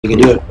You can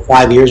do it for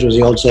 5 years, was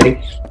the old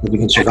saying. If you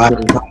can survive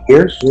for 5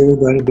 years, you're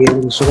going to be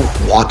able to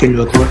survive. Walk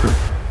into a courtroom,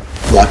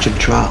 watch a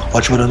trial,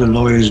 watch what other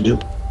lawyers do,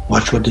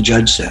 watch what the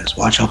judge says,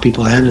 watch how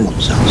people handle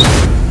themselves.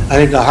 I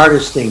think the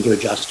hardest thing to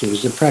adjust to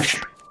is the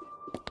pressure.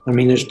 I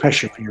mean, there's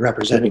pressure when you're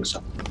representing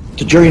someone.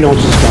 The jury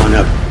notice has gone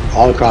up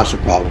all across the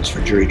province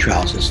for jury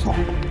trials this fall.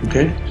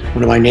 Okay?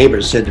 One of my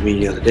neighbors said to me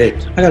the other day,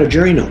 I got a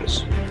jury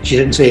notice. She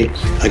didn't say,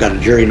 I got a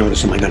jury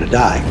notice, am I going to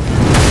die?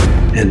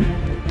 And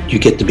you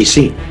get to be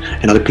seen,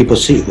 and other people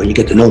see you when you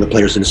get to know the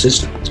players in the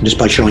system just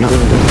by showing up.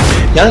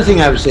 The other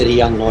thing I would say to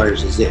young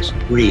lawyers is this: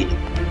 read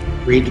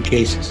the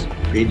cases,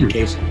 read the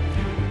cases.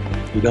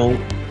 You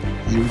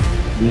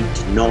need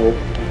to know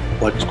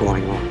what's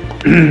going on.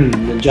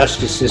 The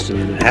justice system,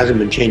 and it hasn't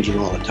been changing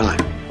all the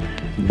time,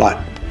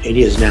 but it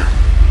is now.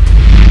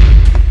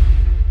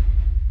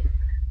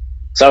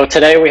 So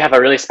today we have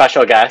a really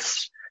special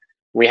guest.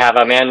 We have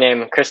a man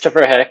named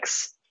Christopher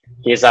Hicks.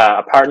 He's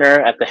a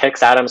partner at the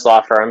Hicks Adams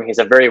law firm. He's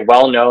a very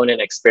well-known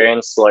and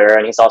experienced lawyer,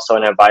 and he's also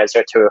an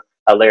advisor to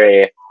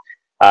O'Leary.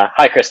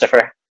 Hi,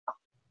 Christopher.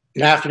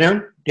 Good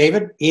afternoon,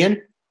 David,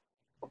 Ian.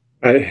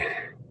 Hi.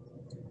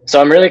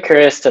 So I'm really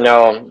curious to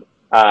know,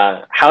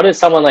 how did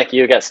someone like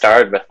you get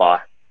started with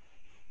law?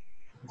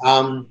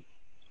 I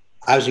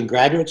was in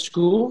graduate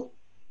school,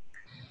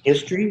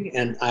 history,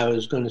 and I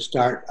was going to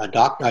start I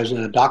was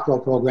in a doctoral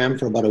program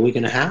for about a week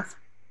and a half,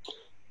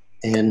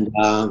 and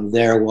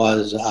there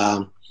was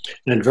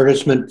an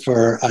advertisement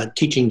for a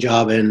teaching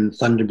job in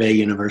Thunder Bay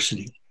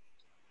University.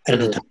 At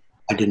the time,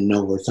 I didn't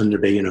know where Thunder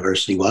Bay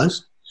University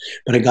was,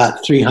 but I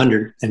got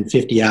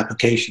 350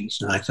 applications,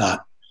 and I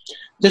thought,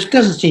 this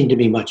doesn't seem to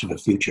be much of a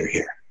future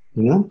here,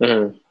 you know?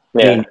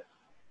 Yeah. I mean,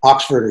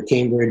 Oxford or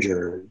Cambridge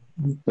or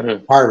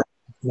Harvard,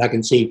 I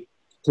can see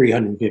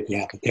 350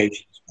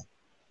 applications.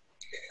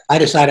 I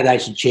decided I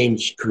should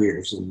change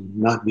careers and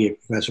not be a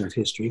professor of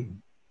history.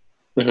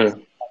 I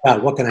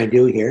thought, what can I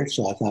do here?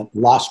 So I thought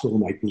law school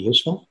might be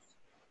useful.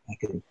 I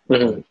could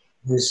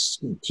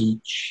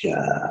teach,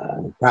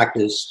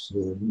 practice,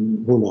 who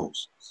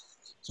knows.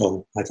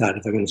 So I thought,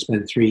 if I'm going to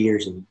spend 3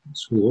 years in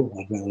school,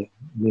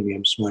 maybe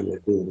I'm smarter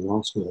at doing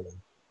law school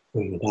than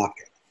doing a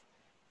doctorate.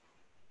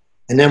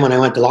 And then when I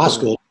went to law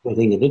school, the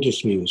thing that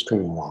interested me was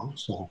criminal law.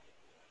 So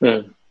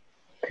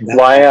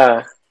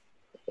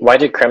why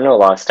did criminal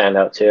law stand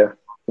out to you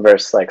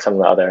versus like some of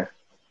the other?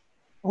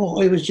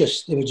 Oh, it was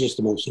just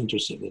the most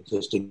interesting. It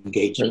just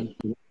engaged me.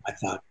 I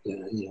thought,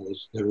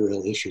 there were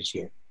real issues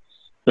here.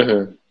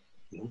 The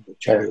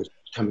charter was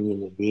coming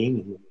into being,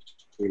 and it was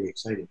really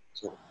exciting.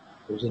 So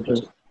it was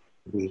interesting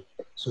to be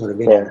sort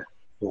of in it.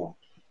 Yeah.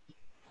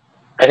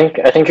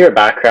 I think your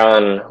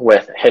background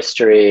with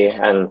history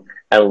and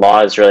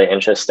law is really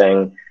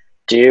interesting.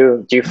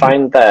 Do you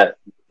find that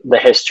the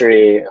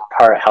history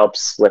part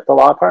helps with the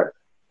law part?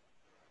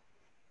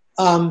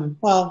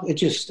 Well, it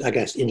just, I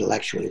guess,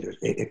 intellectually,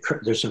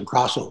 there's some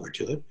crossover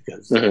to it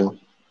because it's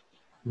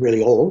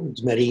really old.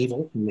 It's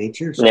medieval in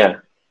nature. So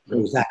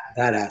there's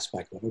that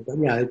aspect of it. But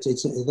yeah,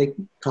 they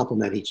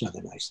complement each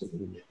other nicely.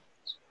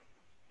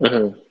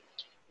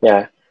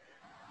 Yeah.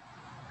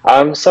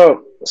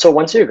 So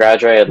once you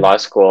graduated law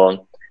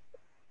school,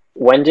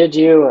 when did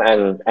you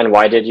and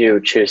why did you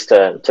choose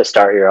to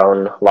start your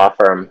own law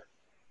firm?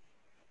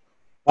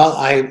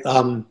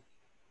 Well,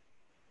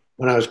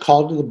 when I was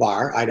called to the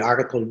bar, I'd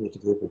articled with a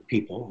group of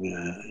people,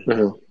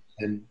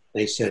 and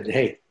they said,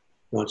 "Hey,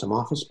 you want some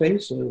office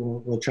space?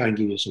 We'll try and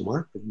give you some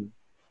work. And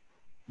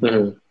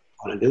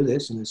want to do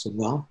this?" And I said,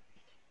 "Well,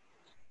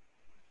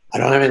 I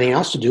don't have anything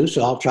else to do,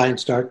 so I'll try and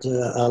start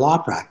a law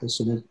practice."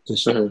 And it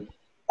just,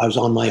 I was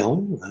on my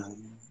own,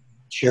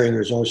 sharing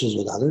resources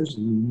with others,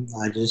 and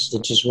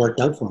it just worked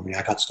out for me.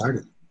 I got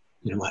started.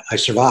 I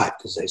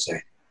survived, as they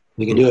say.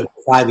 You can do it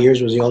for 5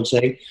 years, was the old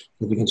saying.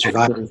 If you can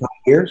survive for 5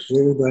 years,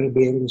 you're going to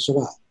be able to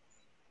survive.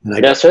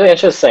 And it's really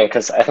interesting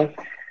because I think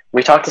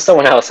we talked to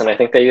someone else, and I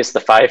think they used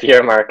the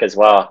 5-year mark as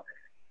well.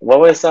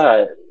 What was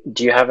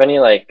do you have any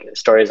like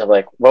stories of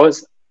like what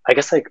was, I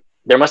guess, like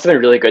there must have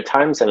been really good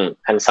times and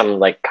some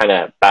like kind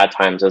of bad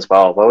times as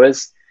well. What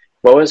was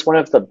one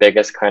of the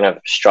biggest kind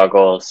of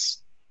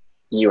struggles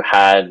you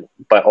had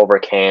but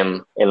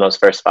overcame in those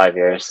first 5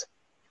 years?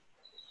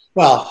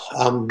 Well,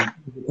 the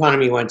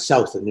economy went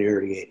south in the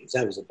early 80s.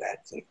 That was a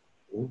bad thing.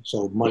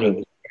 So money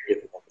was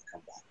very difficult to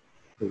come back.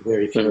 There were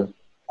very few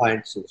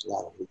clients. There was a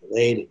lot of legal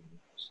aid. And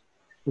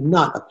it was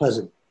not a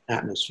pleasant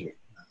atmosphere.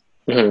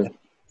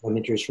 When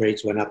interest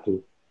rates went up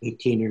to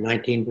 18 or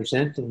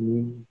 19%,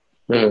 and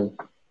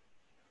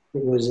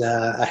it was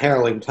a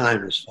harrowing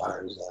time as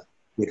far as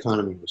the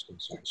economy was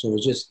concerned. So it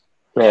was just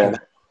it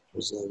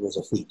was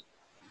a feat.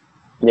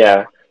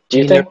 Yeah. Do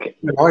you think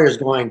lawyers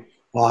going,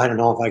 "Well, I don't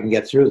know if I can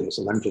get through this,"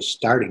 and I'm just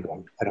starting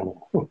going, "I don't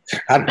know."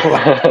 I don't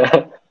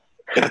know.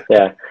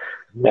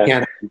 You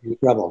can't have any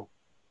trouble.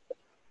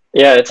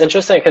 Yeah, it's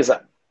interesting because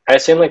I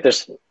assume like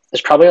there's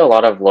probably a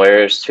lot of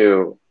lawyers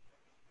who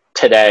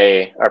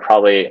today are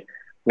probably,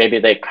 maybe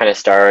they kind of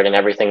started and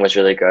everything was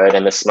really good,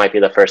 and this might be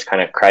the first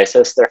kind of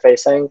crisis they're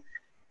facing,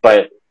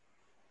 but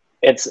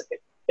it's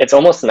it's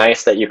almost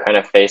nice that you kind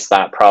of faced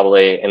that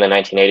probably in the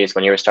 1980s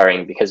when you were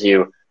starting, because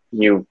you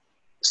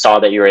saw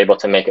that you were able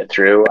to make it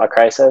through a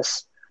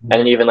crisis, and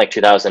then even like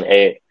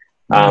 2008.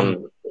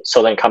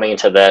 So then coming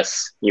into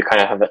this, you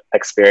kind of have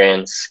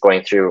experience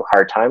going through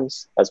hard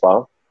times as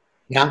well.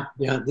 Yeah,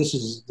 this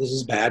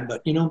is bad,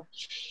 but you know,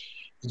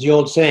 the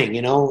old saying,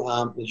 you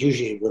know, it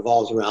usually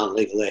revolves around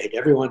legal aid.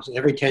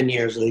 Every 10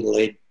 years, legal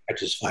aid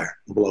catches fire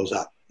and blows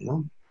up. You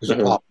know, there's a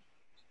problem.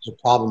 There's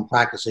a problem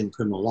practicing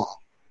criminal law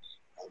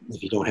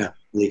if you don't have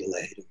legal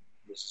aid.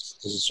 This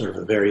is sort of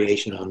a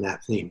variation on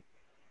that theme.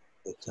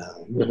 But,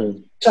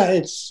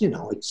 it's, you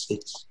know,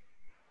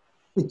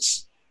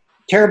 it's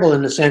terrible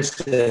in the sense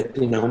that,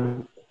 you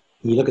know,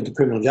 you look at the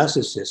criminal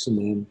justice system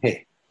and,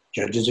 hey,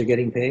 judges are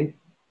getting paid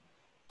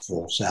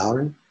full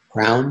salary,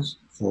 crowns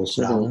full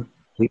salary,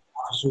 police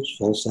officers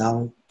full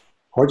salary,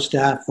 court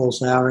staff full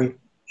salary,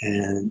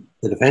 and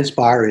the defense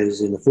bar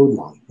is in the food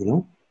line. You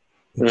know,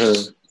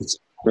 it's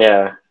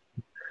yeah.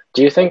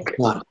 Do you think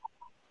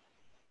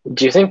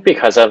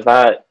because of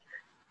that,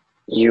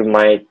 you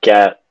might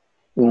get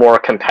more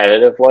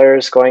competitive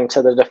lawyers going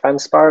to the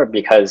defense bar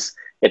because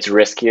it's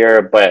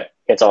riskier, but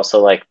it's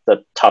also like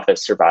the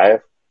toughest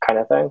survive kind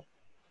of thing?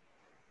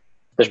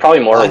 There's probably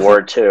more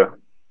reward too.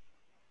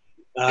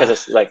 Because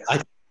it's like,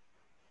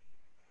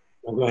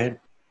 go ahead.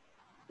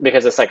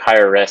 Because it's like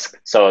higher risk,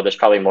 so there's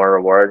probably more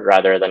reward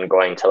rather than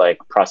going to like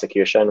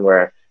prosecution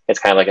where it's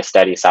kind of like a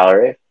steady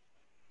salary.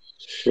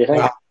 Do you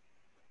think? Well,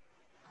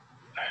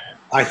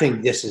 I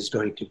think this is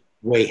going to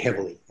weigh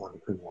heavily on the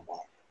criminal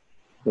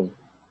law.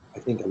 I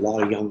think a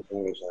lot of young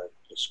lawyers are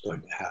just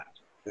going to have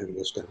to. They're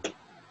just going to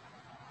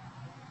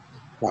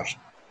crush.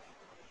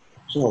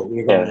 So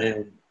you're going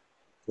to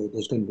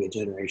there's going to be a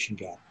generation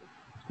gap.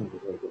 It's going to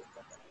be very difficult.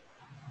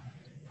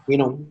 You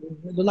know,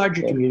 the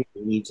larger community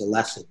needs a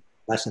lesson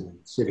in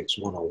civics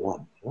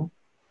 101, you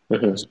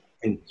know?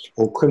 And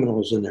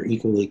criminals and they're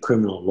equally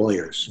criminal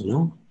lawyers, you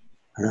know?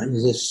 And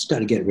you just got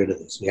to get rid of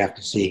this. We have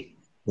to see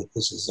that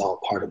this is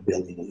all part of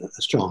building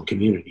a strong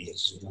community.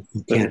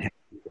 You can't have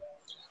people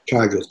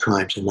charged with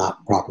crimes and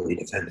not properly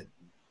defended.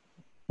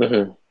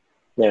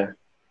 Yeah.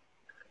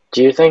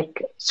 Do you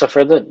think, so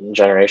for the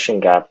generation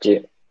gap,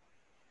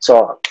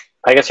 so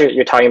I guess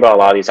you're talking about a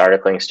lot of these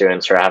articling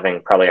students who are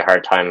having probably a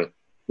hard time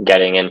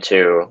getting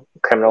into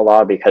criminal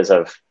law because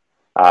of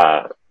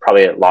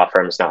probably law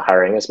firms not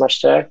hiring as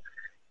much today.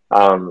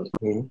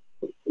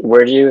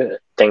 Where do you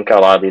think a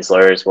lot of these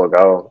lawyers will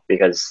go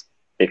because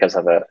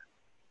of it,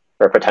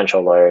 or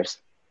potential lawyers?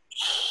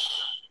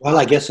 Well,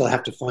 I guess they'll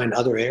have to find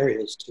other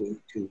areas to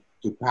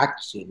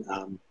practice in.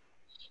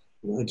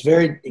 You know, it's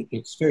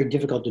very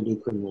difficult to do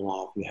criminal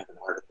law if you have an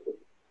article.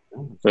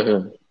 You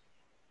know?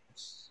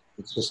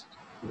 It's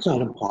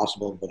not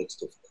impossible, but it's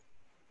difficult.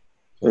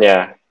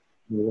 Yeah.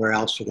 Where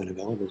else are going to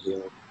go?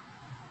 You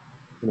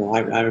know,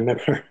 I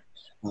remember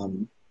a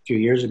few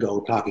years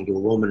ago talking to a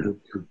woman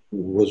who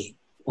was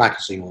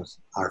practicing with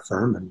our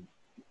firm, and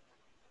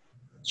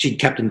she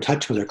kept in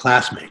touch with her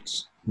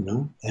classmates, you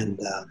know, and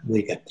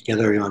we get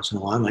together every once in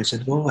a while. And I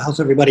said, well, how's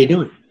everybody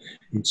doing?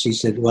 And she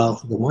said,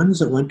 well, the ones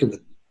that went to the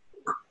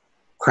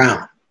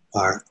Crown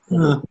are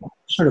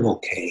sort of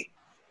okay.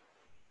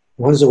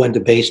 The ones that went to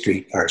Bay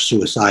Street are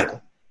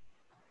suicidal.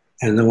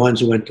 And the ones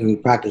who went to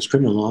practice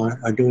criminal law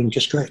are doing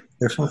just great.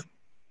 They're fine.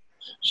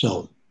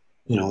 So,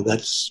 you know,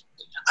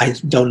 I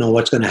don't know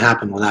what's going to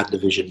happen with that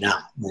division now.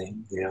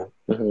 You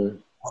know,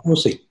 we'll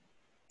see.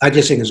 I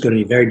just think it's going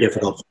to be very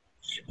difficult for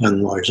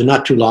young lawyers. And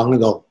not too long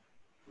ago,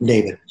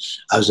 David,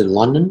 I was in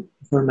London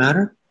for a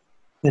matter,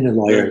 and a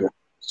lawyer,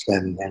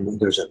 and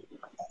there's a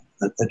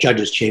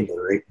judge's chamber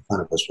right in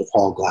front of us with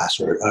all glass,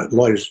 or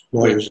lawyers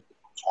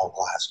all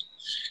glass.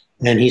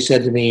 And he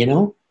said to me, you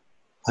know,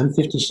 I'm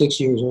 56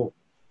 years old.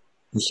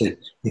 He said,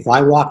 if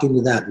I walk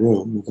into that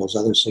room with those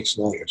other 6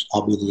 lawyers,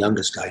 I'll be the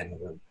youngest guy in the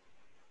room.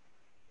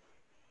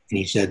 And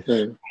he said,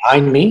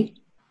 behind me,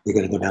 you're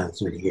going to go down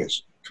 30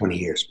 years, 20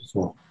 years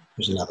before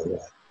there's another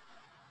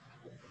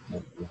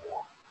way.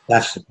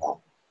 That's the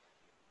problem.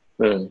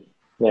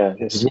 Yeah,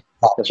 that's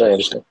really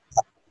interesting.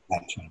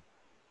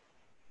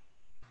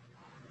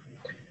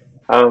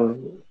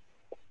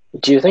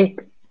 Do you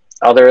think,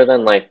 other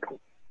than like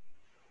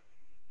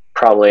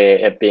probably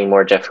it being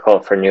more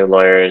difficult for new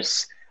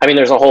lawyers, I mean,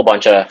 there's a whole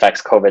bunch of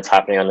effects COVID's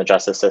happening on the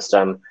justice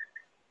system.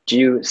 Do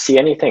you see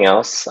anything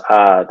else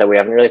that we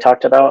haven't really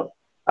talked about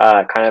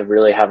kind of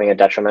really having a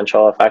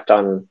detrimental effect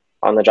on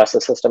the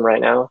justice system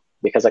right now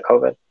because of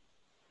COVID?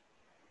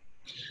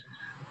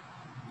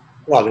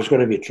 Well, there's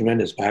going to be a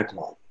tremendous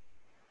backlog.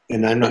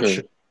 And I'm not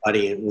sure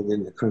anybody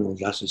within the criminal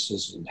justice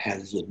system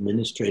has the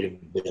administrative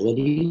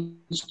abilities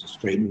to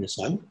straighten this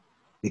out,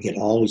 to get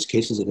all these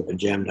cases that have been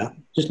jammed up.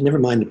 Just never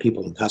mind the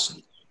people in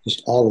custody,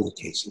 just all of the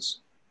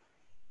cases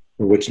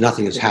for which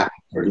nothing has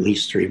happened for at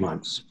least 3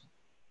 months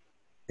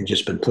and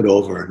just been put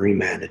over and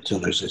remanded until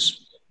there's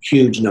this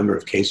huge number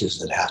of cases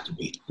that have to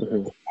be put back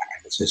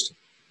in the system.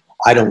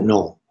 I don't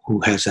know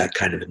who has that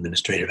kind of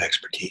administrative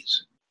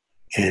expertise.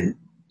 And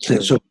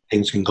so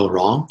things can go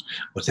wrong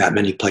with that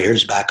many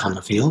players back on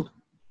the field.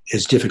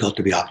 It's difficult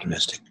to be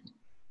optimistic.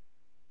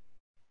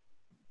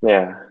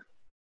 Yeah.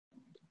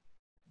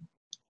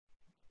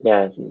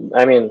 Yeah.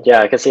 I mean,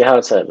 yeah, I can see how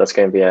that's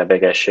going to be a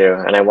big issue.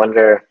 And I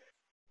wonder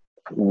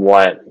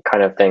what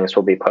kind of things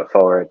will be put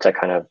forward to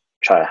kind of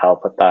try to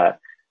help with that.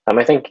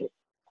 I think,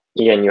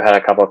 Ian, you had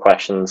a couple of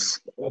questions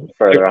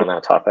further on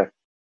that topic.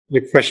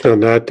 The question on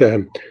that,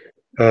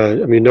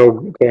 I mean,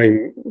 no,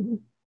 going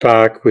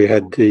back, we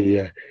had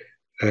the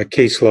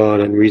case law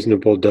on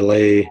unreasonable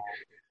delay,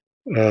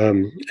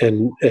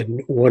 and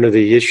one of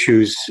the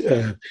issues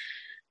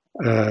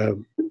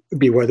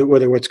be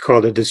whether what's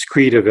called a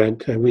discrete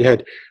event. And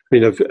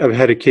I've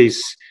had a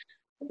case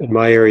in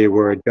my area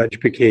where a judge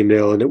became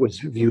ill and it was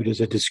viewed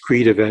as a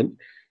discrete event,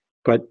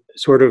 but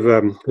sort of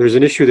there's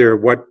an issue there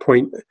at what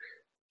point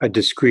a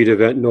discrete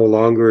event no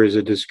longer is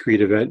a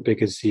discrete event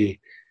because the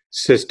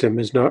system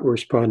is not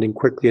responding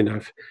quickly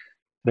enough.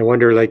 And I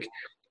wonder, like,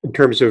 in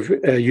terms of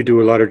you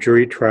do a lot of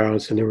jury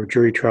trials and there were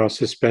jury trials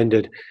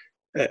suspended,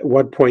 at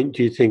what point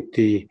do you think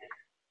the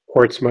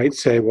courts might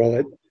say,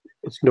 well,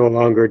 it's no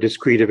longer a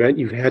discrete event,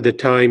 you've had the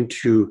time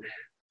to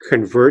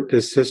convert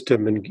the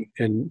system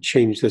and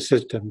change the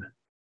system,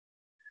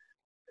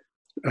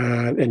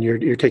 and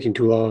you're taking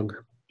too long?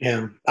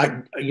 Yeah,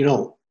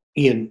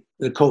 Ian,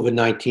 the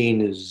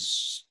COVID-19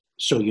 is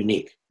so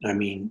unique. I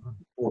mean,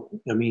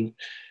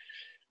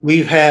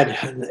 we've had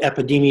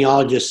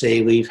epidemiologists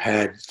say we've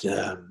had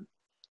at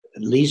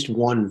least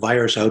one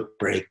virus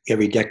outbreak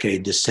every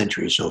decade this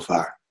century so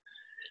far.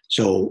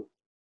 So,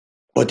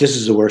 but this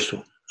is the worst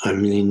one. I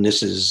mean,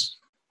 this is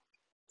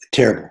a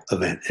terrible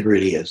event. It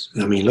really is.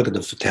 I mean, look at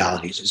the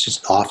fatalities. It's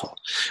just awful.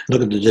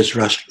 Look at the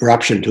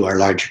disruption to our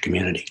larger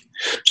community.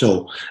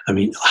 So, I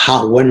mean,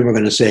 when we're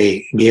going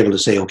to be able to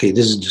say, okay,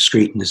 this is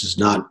discrete and this is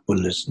not,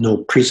 when there's no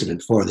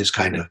precedent for this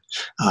kind of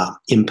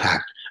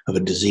impact of a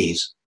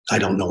disease, I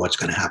don't know what's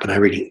going to happen. I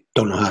really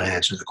don't know how to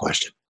answer the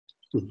question.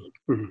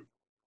 Mm-hmm.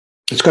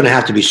 It's going to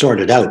have to be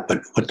sorted out,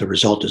 but what the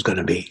result is going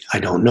to be, I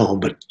don't know.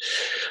 But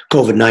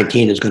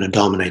COVID-19 is going to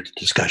dominate the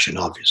discussion,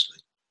 obviously.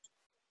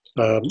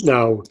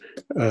 Now,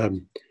 I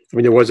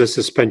mean, there was a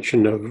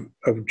suspension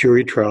of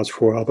jury trials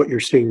for a while, but you're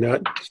seeing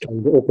that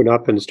starting to open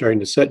up and starting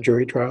to set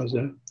jury trials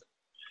now?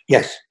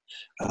 Yes.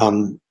 I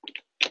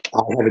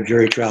have a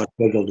jury trial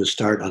scheduled to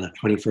start on the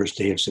 21st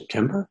day of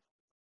September.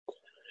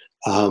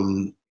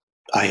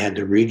 I had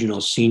the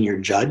regional senior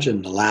judge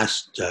in the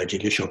last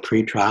judicial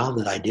pre-trial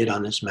that I did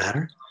on this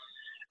matter,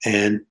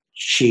 and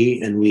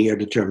she and we are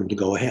determined to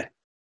go ahead.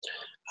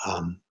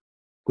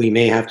 We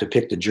may have to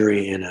pick the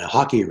jury in a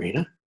hockey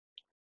arena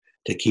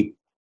to keep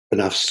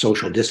enough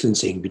social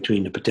distancing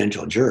between the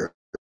potential jurors,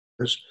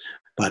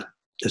 but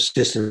the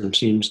system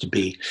seems to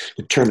be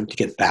determined to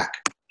get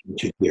back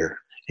into gear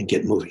and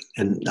get moving.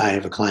 And I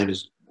have a client who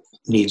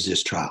needs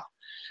this trial.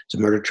 It's a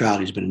murder trial.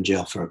 He's been in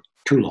jail for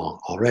too long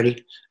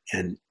already,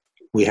 and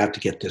we have to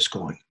get this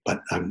going.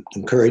 But I'm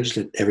encouraged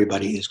that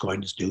everybody is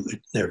going to do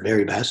their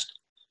very best.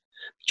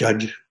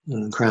 Judge,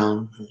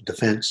 Crown,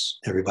 defense,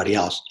 everybody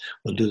else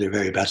will do their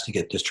very best to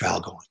get this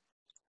trial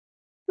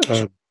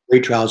going. Three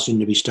trials seem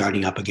to be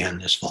starting up again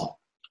this fall.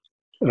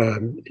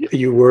 Are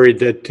you worried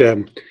that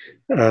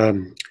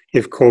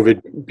if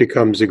COVID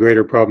becomes a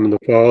greater problem in the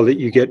fall, that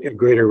you get a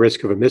greater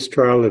risk of a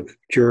mistrial if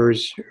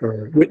jurors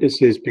or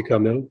witnesses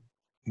become ill?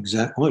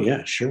 Exactly. Oh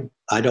yeah, sure.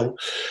 I don't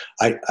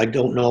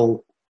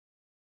know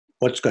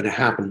what's going to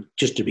happen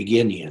just to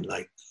begin, Ian.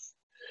 Like,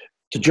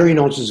 the jury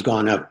notice has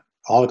gone out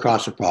all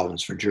across the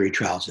province for jury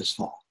trials this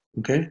fall.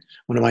 Okay.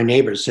 One of my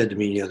neighbors said to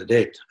me the other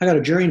day, I got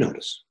a jury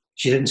notice.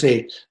 She didn't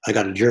say, I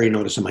got a jury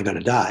notice, am I going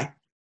to die?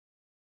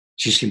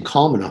 She seemed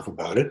calm enough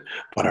about it.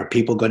 But are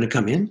people going to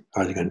come in?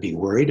 Are they going to be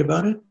worried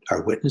about it?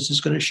 Are witnesses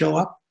going to show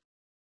up?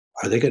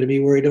 Are they going to be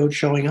worried about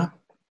showing up?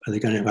 Are they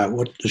going to,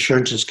 what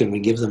assurances can we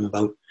give them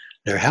about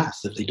their health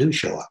if they do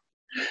show up?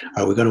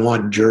 Are we going to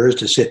want jurors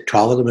to sit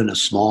 12 of them in a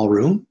small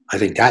room? I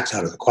think that's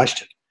out of the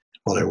question.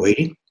 While they're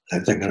waiting, I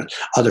think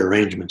other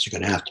arrangements are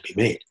going to have to be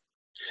made.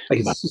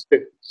 Like, it's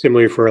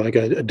similar for like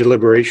a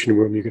deliberation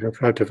room, you're going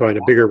to have to find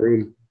a bigger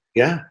room.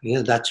 Yeah,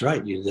 that's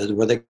right.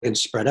 Where they can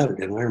spread out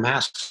and wear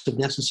masks if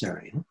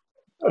necessary.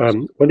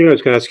 One thing I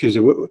was going to ask you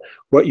is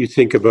what you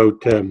think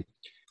about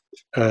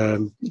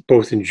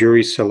both in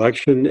jury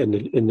selection and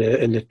in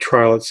the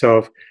trial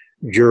itself,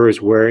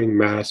 jurors wearing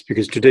masks,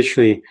 because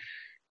traditionally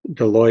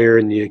the lawyer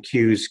and the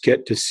accused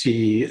get to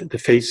see the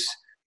face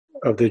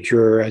of the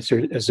juror as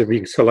they're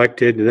being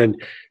selected, and then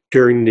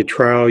during the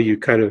trial you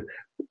kind of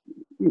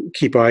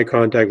keep eye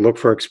contact, look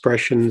for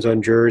expressions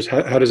on jurors.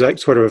 How does that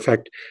sort of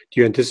affect?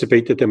 Do you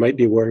anticipate that they might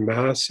be wearing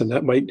masks and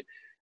that might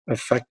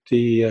affect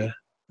the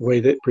way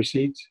that it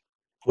proceeds?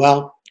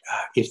 Well,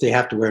 if they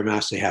have to wear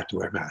masks, they have to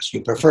wear masks.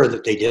 You prefer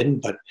that they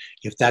didn't, but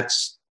if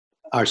that's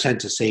our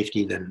sense of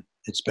safety, then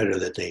it's better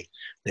that they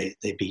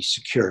be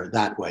secure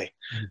that way.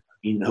 Mm-hmm.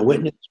 You know, a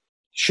witness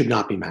should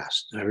not be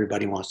masked.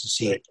 Everybody wants to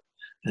see it.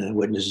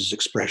 Witnesses'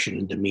 expression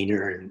and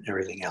demeanor and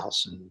everything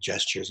else, and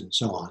gestures and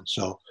so on.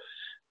 So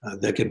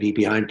they could be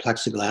behind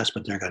plexiglass,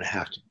 but they're going to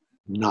have to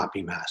not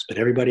be masked. But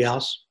everybody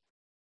else,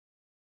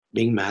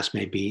 being masked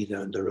may be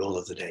the rule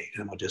of the day,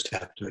 and we'll just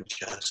have to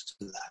adjust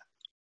to that.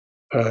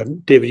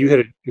 David, you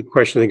had a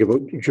question, I think,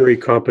 about jury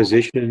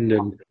composition,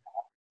 and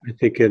I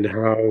think in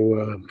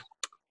how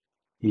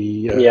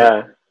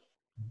Yeah.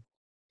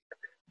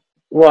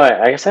 Well,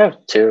 I guess I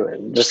have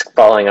two. Just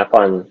following up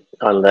on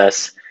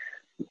this,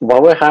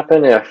 what would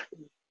happen if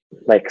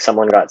like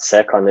someone got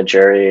sick on the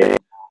jury,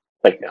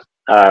 like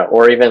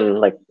or even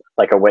like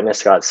a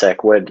witness got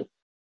sick? Would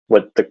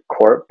the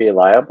court be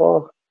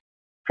liable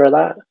for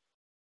that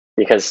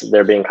because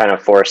they're being kind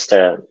of forced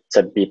to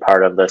be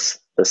part of this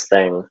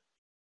thing?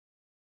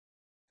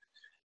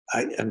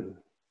 I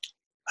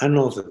don't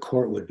know if the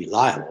court would be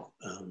liable,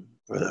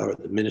 or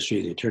the Ministry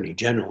of the Attorney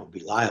General would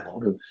be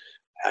liable. Mm-hmm.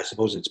 I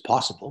suppose it's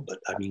possible, but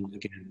I mean,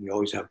 again, we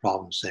always have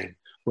problems saying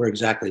where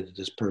exactly did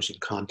this person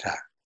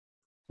contact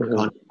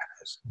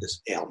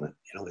this ailment,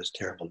 this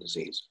terrible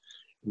disease.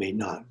 They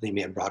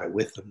may have brought it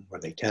with them, where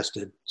they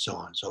tested, so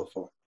on and so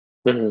forth.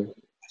 Mm-hmm.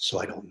 So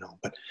I don't know,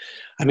 but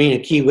I mean,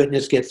 a key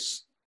witness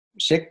gets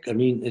sick. I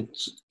mean,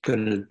 it's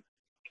going to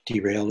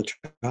derail the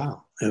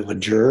trial. If a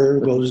juror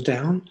goes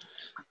down,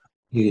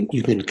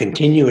 you can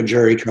continue a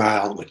jury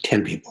trial with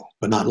 10 people,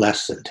 but not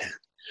less than 10.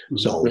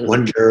 So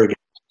one juror gets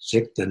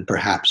sick, then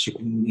perhaps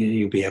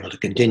you'll be able to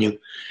continue,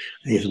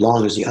 as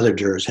long as the other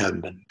jurors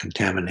haven't been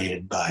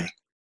contaminated by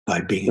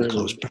being in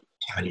close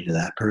proximity to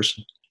that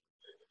person.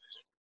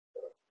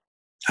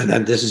 And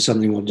then this is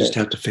something we'll just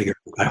have to figure.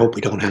 I hope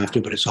we don't have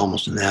to, but it's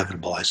almost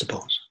inevitable, I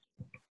suppose.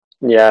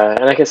 Yeah,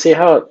 and I can see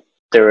how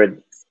there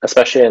would,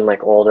 especially in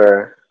like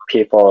older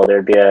people,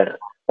 there'd be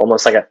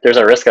there's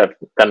a risk of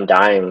them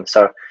dying.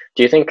 So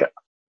do you think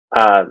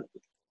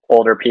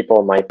older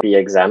people might be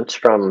exempt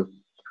from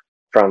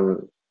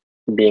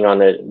being on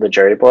the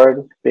jury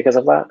board because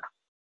of that?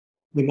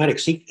 We might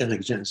seek an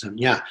exemption,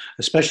 yeah,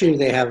 especially if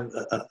they have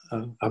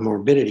a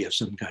morbidity of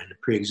some kind, a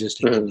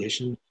pre-existing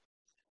condition.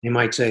 They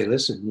might say,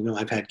 listen,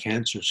 I've had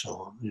cancer,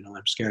 so,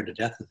 I'm scared to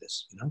death of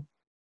this, I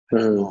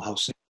don't know how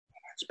safe.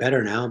 It's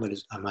better now, but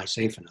am I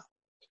safe enough?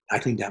 I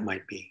think that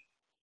might be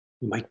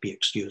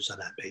excused on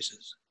that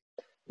basis.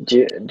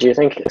 Do you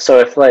think, so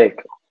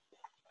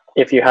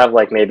if you have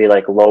maybe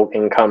low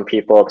income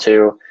people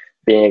too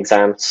being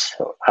exempt,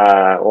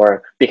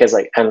 or because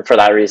and for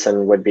that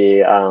reason would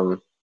be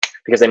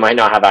because they might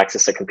not have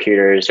access to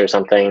computers or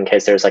something in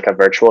case there's a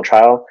virtual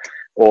trial,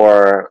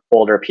 or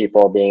older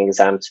people being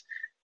exempt,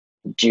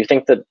 do you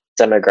think the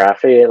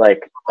demography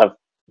of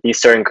these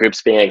certain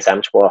groups being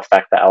exempt will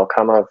affect the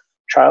outcome of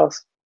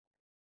trials?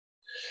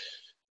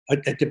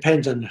 It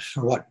depends on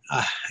for what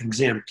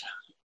exempt.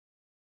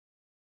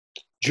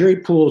 Jury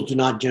pools do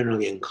not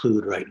generally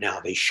include right now.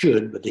 They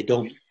should, but they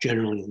don't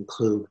generally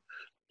include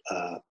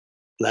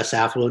less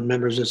affluent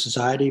members of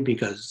society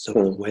because of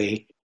the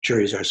way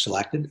juries are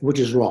selected, which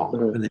is wrong.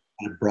 And they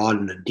want to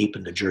broaden and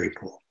deepen the jury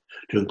pool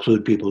to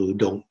include people who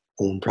don't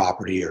own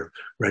property or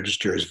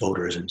register as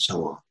voters and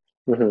so on.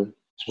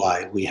 That's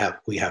why we have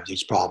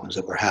these problems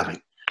that we're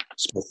having,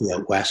 especially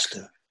out west,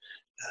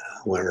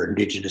 where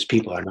Indigenous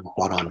people are not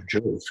brought on a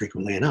jury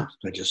frequently enough.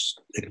 They're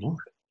just ignored.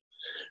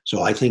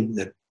 So I think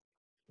that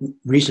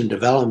recent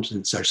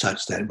developments are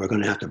such that we're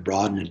going to have to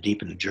broaden and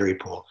deepen the jury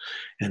pool,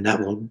 and that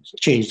will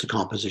change the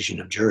composition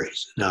of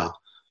juries. Now,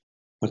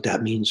 what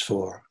that means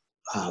for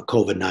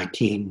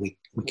COVID-19, we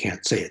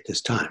can't say at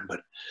this time,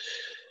 but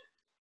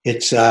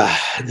it's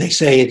they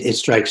say it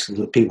strikes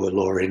people with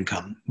lower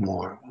income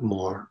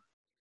more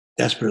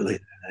desperately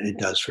than it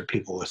does for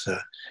people with,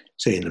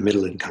 say, in the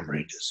middle income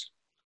ranges.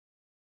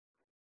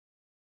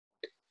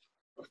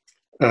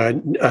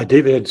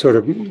 David had sort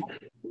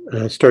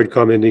of started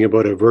commenting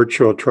about a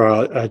virtual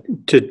trial.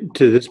 To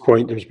this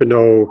point, there's been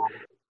no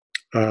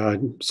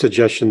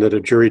suggestion that a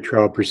jury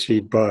trial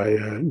proceed by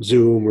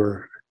Zoom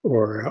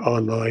or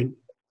online.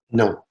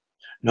 No,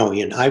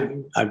 Ian.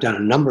 I've done a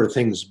number of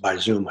things by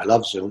Zoom. I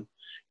love Zoom.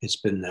 It's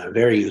been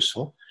very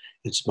useful.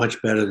 It's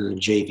much better than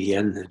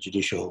JVN, the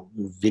Judicial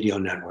Video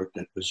Network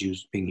that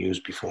was being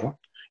used before.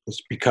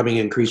 It's becoming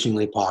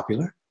increasingly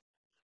popular,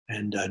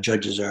 and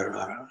judges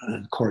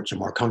and courts are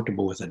more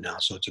comfortable with it now,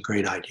 so it's a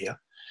great idea.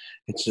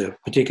 It's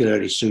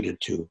particularly suited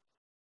to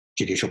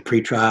judicial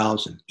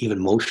pretrials and even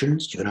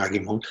motions. You can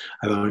argue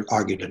I've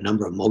argued a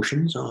number of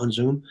motions on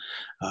Zoom.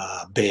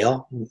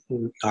 Bail,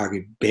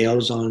 argued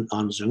bails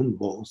on Zoom,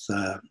 both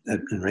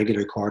in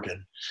regular court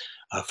and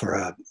for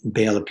a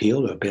bail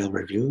appeal or a bail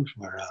review,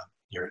 where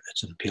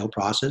it's an appeal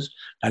process.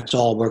 That's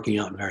all working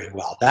out very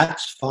well.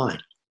 That's fine.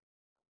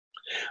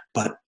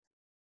 But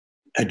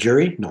a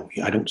jury? No,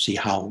 I don't see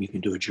how you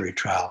can do a jury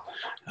trial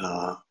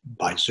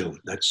by Zoom.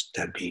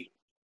 That'd be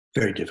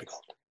very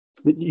difficult.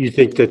 You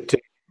think that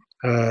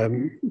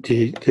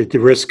the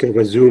risk of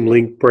a Zoom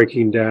link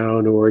breaking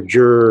down or a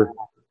juror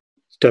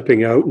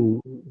stepping out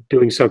and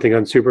doing something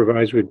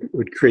unsupervised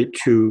would create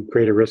too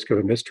great a risk of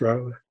a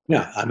mistrial?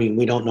 Yeah, I mean,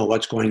 we don't know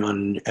what's going on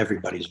in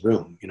everybody's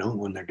room,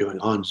 when they're doing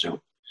on Zoom.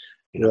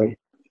 Right.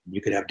 You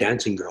could have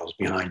dancing girls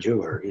behind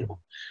you, or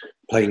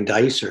playing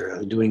dice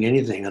or doing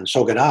anything, and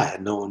so could I,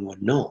 and no one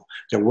would know.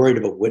 They're worried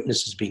about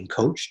witnesses being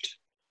coached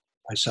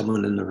by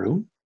someone in the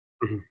room.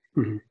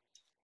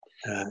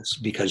 It's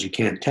because you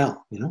can't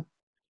tell,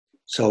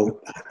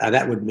 So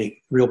that would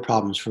make real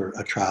problems for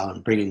a trial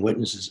and bringing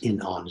witnesses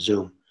in on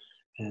Zoom.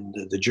 And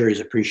the jury's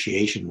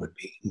appreciation would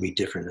be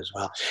different as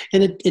well.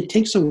 And it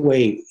takes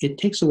away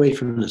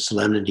from the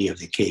solemnity of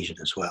the occasion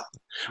as well.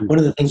 Mm-hmm. One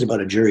of the things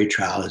about a jury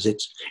trial is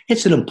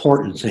it's an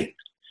important thing.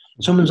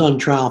 Someone's on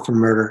trial for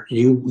murder.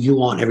 You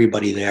want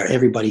everybody there,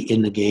 everybody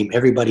in the game,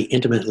 everybody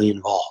intimately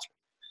involved.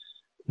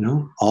 You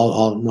know,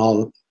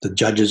 all the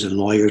judges and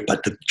lawyers,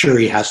 but the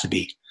jury has to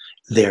be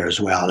there as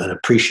well and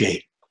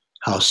appreciate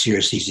how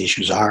serious these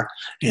issues are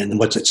and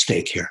what's at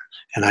stake here.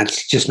 And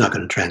that's just not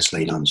going to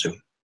translate on Zoom.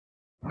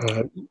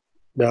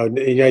 Now, in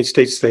the United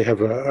States, they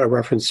have a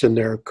reference in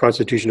their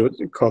constitution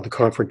called the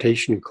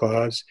Confrontation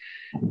Clause.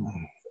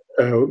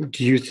 Do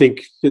you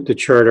think that the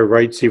Charter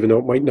writes, even though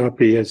it might not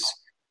be as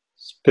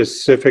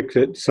specific,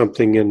 that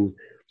something in,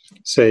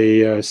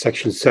 say,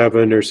 Section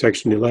 7 or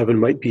Section 11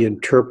 might be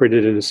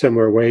interpreted in a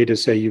similar way to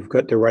say you've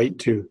got the right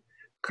to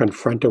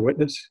confront a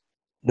witness?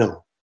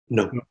 No,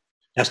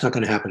 that's not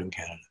going to happen in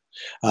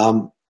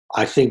Canada.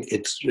 I think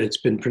it's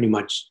been pretty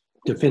much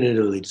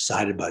definitively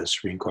decided by the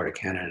Supreme Court of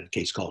Canada in a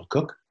case called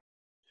Cook,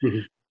 mm-hmm.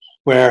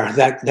 where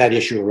that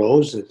issue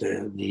arose, that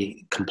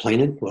the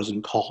complainant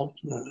wasn't called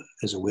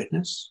as a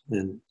witness,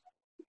 and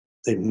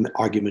the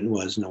argument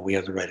was, no, we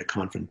have the right of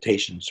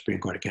confrontation. The Supreme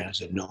Court of Canada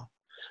said, no,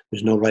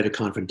 there's no right of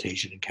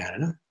confrontation in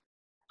Canada.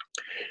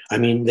 I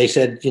mean, they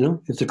said, you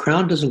know, if the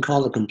Crown doesn't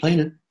call the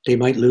complainant, they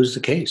might lose the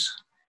case.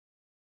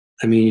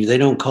 I mean, if they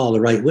don't call the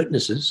right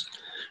witnesses,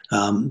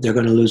 they're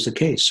going to lose the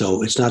case.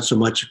 So it's not so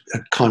much a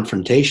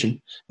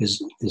confrontation.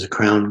 Is the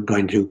Crown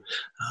going to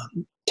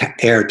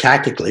err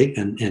tactically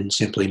and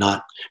simply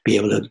not be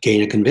able to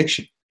gain a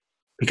conviction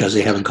because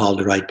they haven't called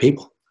the right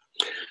people?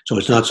 So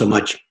it's not so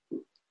much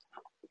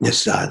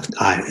this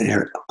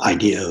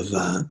idea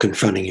of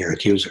confronting your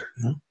accuser.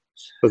 You know?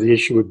 So the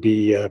issue would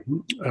be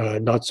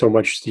not so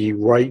much the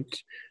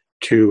right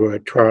to a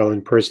trial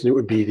in person, it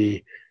would be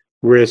the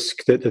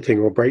risk that the thing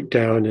will break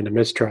down in a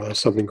mistrial if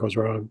something goes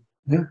wrong.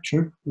 Yeah,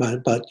 sure.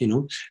 But you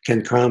know,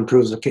 can Crown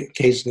prove the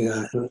case,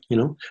 you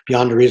know,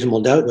 beyond a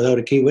reasonable doubt without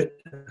a key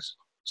witness?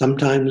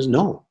 Sometimes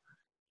no.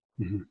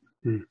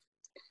 Mm-hmm.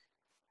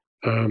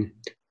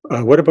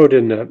 What about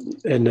in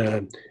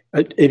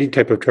any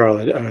type of trial,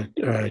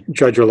 a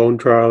judge alone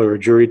trial or a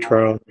jury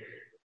trial?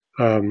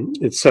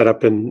 It's set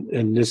up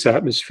in this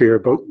atmosphere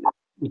about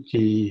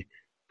the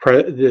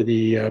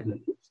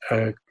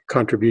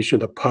contribution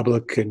of the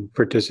public and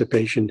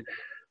participation.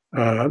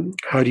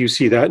 How do you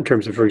see that in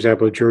terms of, for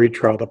example, a jury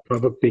trial, the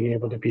public being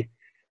able to be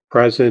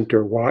present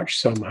or watch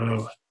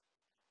somehow,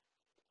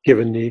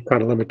 given the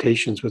kind of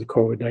limitations with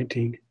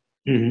COVID-19?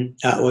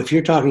 Mm-hmm. Well, if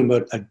you're talking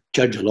about a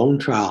judge alone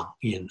trial,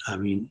 Ian, I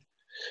mean,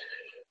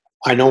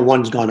 I know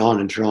one's gone on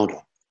in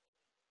Toronto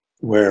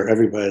where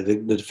everybody,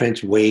 the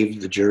defense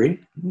waived the jury.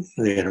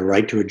 They had a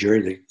right to a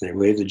jury. They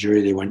waived the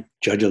jury. They went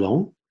judge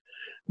alone.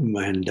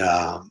 And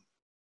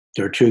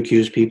there were two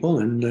accused people,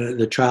 and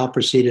the trial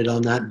proceeded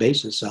on that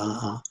basis.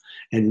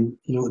 And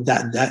you know,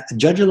 that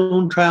judge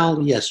alone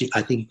trial, yes,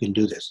 I think you can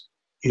do this.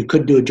 You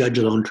could do a judge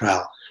alone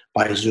trial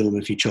by Zoom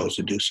if you chose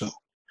to do so.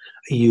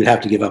 You'd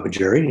have to give up a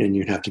jury, and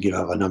you'd have to give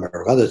up a number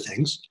of other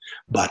things,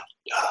 but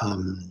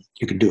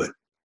you could do it.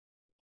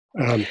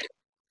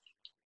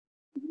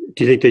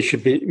 Do you think they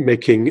should be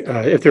making,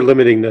 if they're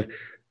limiting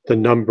the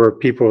number of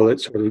people that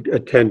sort of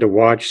attend to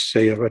watch,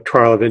 say, of a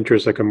trial of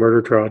interest like a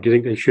murder trial, do you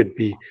think they should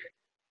be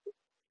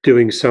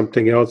doing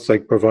something else,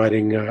 like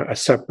providing a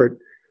separate,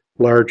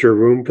 larger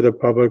room for the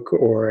public,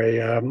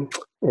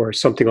 or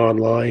something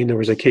online? There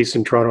was a case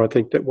in Toronto, I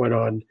think, that went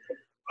on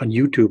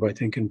YouTube, I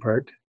think, in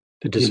part,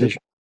 the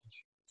decision.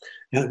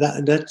 Yeah,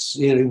 that's,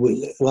 you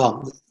know,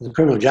 well, the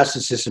criminal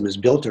justice system is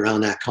built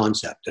around that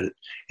concept that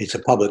it's a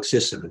public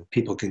system and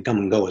people can come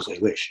and go as they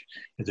wish.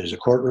 If there's a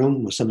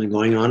courtroom with something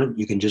going on it,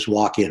 you can just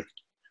walk in.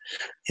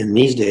 In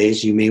these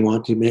days, you may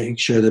want to make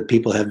sure that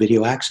people have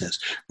video access.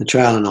 The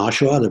trial in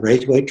Oshawa, the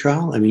Braithwaite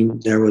trial, I mean,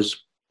 there was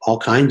all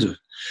kinds of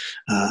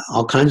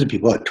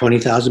people, like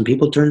 20,000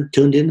 people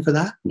tuned in for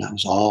that, and that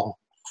was all,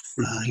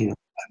 you know,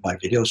 by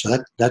video. So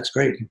that's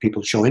great.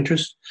 People show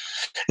interest,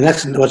 and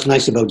that's what's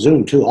nice about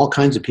Zoom too. All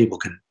kinds of people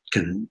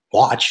can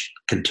watch,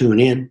 can tune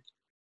in,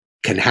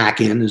 can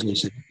hack in, as they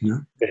say. You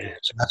know,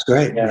 so that's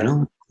great. Yeah. You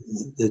know,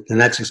 and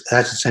that's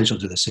essential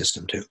to the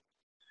system too.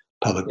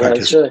 Public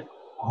participation,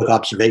 public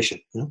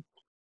observation. You know?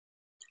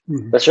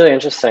 Mm-hmm. That's really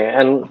interesting.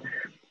 And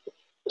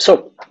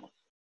so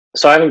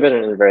I haven't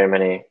been in very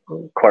many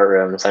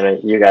courtrooms. I know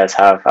you guys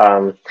have,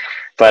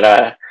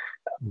 but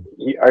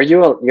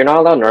you're not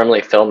allowed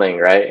normally filming,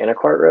 right, in a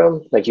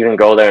courtroom? Like, you can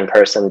go there in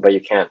person, but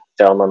you can't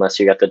film unless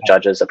you get the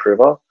judge's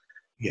approval.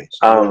 Yes.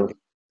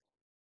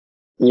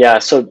 Yeah.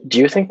 So do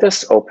you think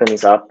this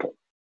opens up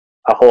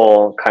a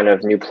whole kind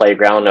of new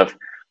playground of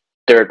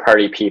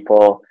third-party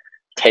people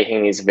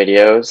taking these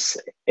videos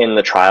in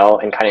the trial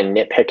and kind of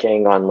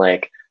nitpicking on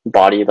like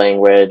body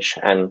language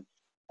and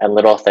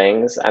little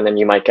things, and then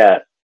you might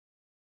get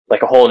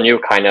like a whole new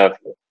kind of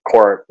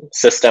court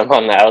system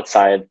on the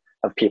outside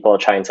of people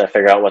trying to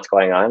figure out what's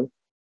going on?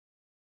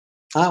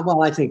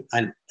 Well, I think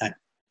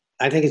I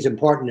I think it's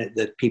important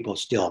that people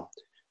still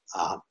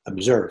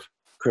observe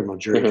criminal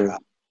jury Mm-hmm.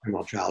 trials,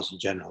 criminal trials in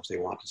general, if they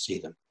want to see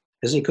them,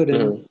 as they could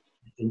Mm-hmm.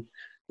 in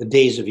the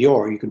days of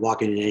yore. You could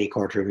walk in any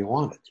courtroom you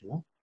wanted,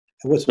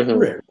 with Mm-hmm.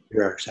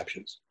 rare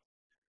exceptions.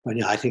 But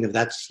yeah, I think if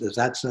that's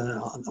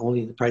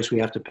only the price we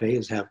have to pay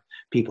is have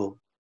people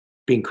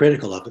being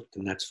critical of it,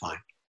 then that's fine.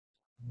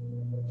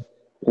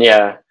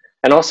 Yeah.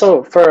 And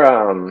also for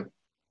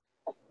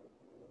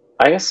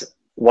I guess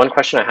one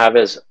question I have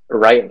is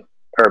right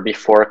or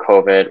before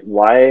COVID,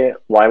 why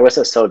was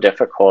it so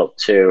difficult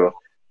to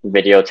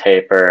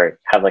videotape or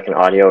have like an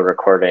audio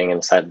recording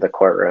inside the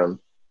courtroom?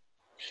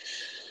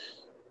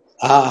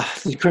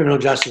 The criminal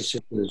justice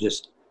system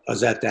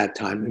was at that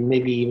time, and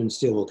maybe even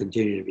still will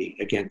continue to be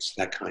against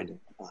that kind of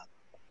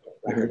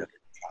record of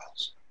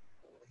trials.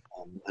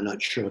 I'm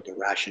not sure what the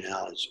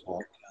rationale is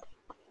for it,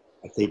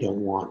 but they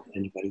don't want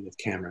anybody with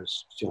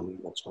cameras filming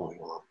what's going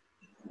on.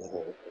 The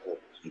whole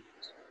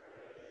proceedings.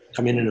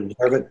 Come in and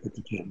observe it, but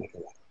you can't make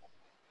it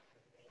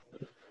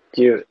up.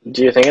 Do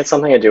you think it's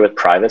something to do with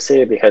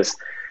privacy? Because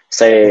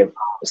say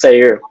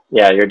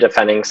you're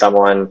defending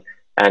someone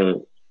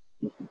and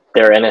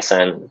they're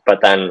innocent,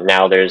 but then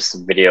now there's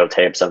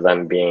videotapes of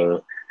them being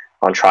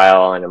on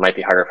trial, and it might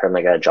be harder for them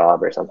to get a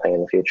job or something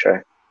in the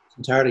future. It's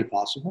entirely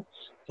possible.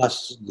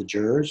 Plus the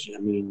jurors. I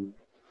mean,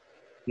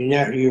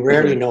 you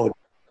rarely know a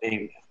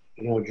name.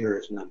 You know a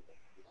juror's number.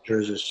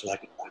 Jurors are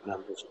selected by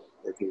numbers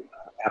after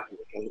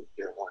the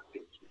juror 1, 2,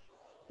 3,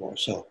 4.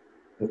 So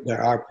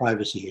there are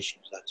privacy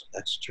issues.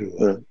 That's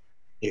true.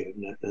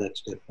 David,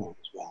 that's a good point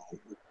as well.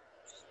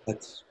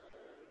 That's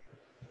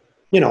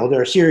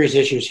there are serious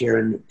issues here,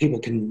 and you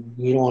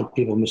don't want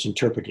people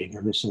misinterpreting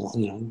or missing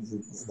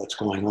what's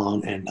going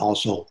on, and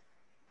also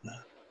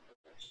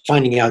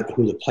finding out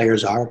who the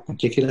players are,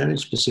 particularly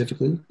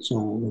specifically,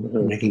 so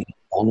making it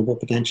vulnerable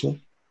potentially.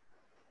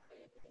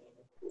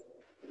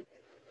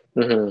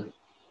 Mm-hmm.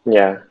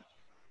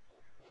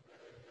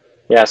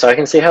 Yeah, so I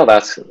can see how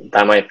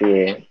that might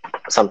be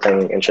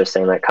something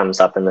interesting that comes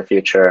up in the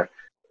future.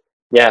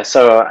 Yeah,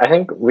 so I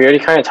think we already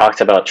kind of talked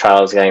about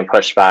trials getting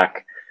pushed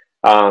back.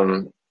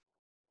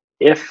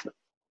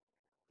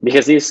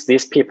 Because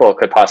these people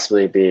could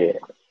possibly be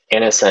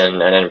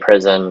innocent and in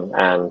prison,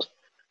 and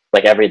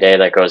like every day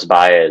that goes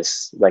by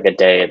is like a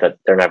day that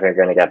they're never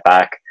going to get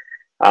back.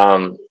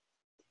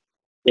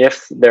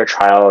 If their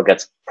trial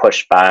gets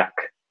pushed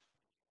back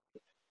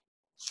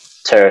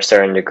to a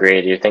certain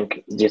degree, do you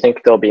think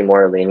there'll be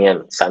more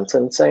lenient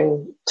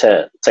sentencing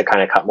to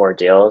kind of cut more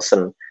deals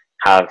and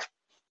have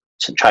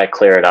to try to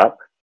clear it up?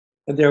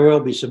 But there will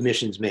be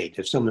submissions made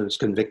if someone is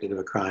convicted of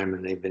a crime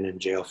and they've been in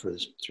jail through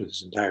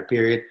this entire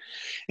period,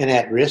 and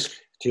at risk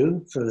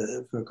too for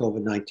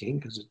COVID-19,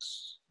 because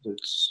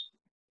it's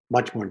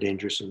much more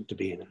dangerous to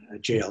be in a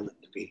jail than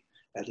to be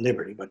at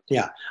liberty. But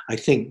yeah, I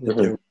think that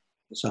there will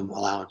be some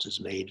allowances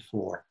made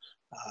for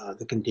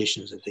the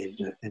conditions that they've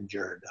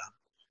endured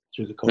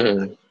through the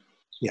COVID-19.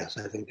 Yes,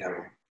 I think that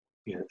will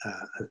be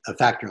a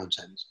factor on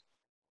sentencing.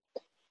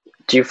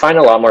 Do you find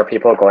a lot more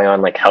people going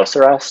on like house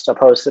arrest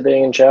opposed to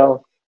being in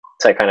jail,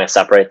 to kind of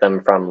separate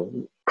them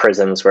from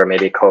prisons where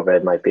maybe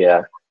COVID might be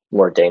a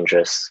more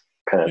dangerous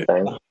kind of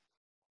thing?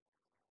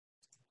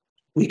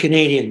 We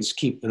Canadians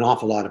keep an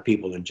awful lot of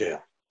people in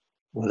jail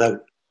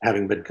without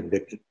having been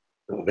convicted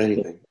of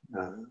anything,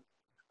 or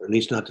at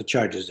least not the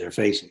charges they're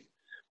facing,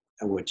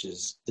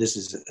 this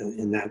is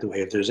in that way.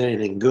 If there's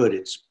anything good,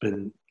 it's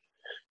been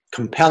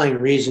compelling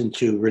reason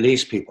to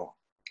release people,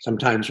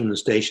 sometimes from the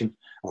station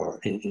or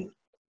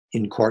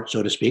in court,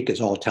 so to speak.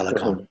 It's all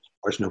teleconference.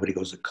 Of course, nobody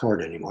goes to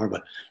court anymore,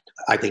 but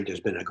I think there's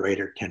been a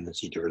greater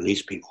tendency to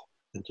release people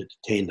than to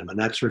detain them, and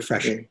that's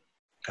refreshing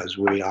because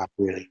we are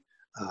really,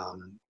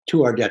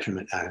 to our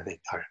detriment, I think.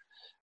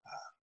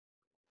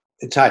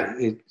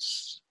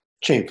 It's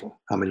shameful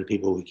how many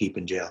people we keep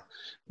in jail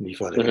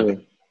before they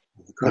commit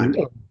the crime.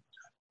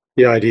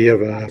 The idea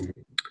of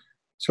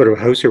sort of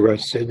house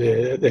arrest,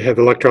 they have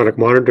electronic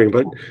monitoring,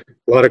 but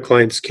a lot of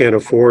clients can't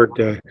afford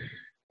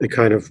the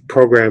kind of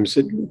programs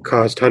that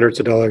cost hundreds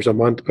of dollars a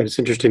month. But it's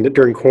interesting that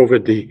during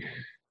COVID, the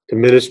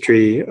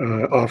ministry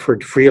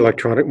offered free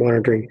electronic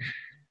monitoring,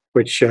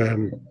 which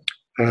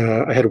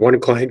I had one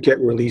client get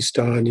released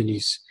on, and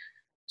he's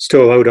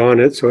still out on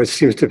it, so it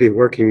seems to be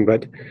working.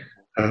 But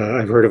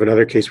I've heard of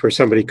another case where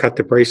somebody cut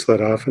the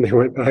bracelet off and they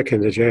went back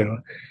into jail.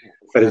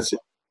 But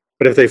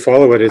if they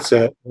follow it, it's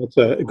a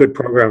good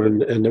program,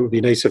 and it would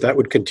be nice if that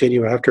would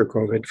continue after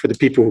COVID for the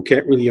people who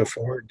can't really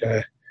afford.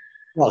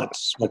 Well,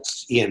 it's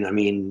what's Ian. I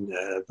mean,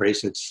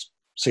 bracelets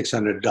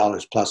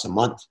 $600 plus a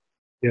month.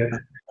 Yeah,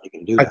 you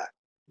can do that.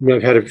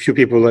 I've had a few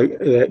people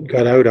that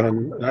got out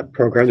on that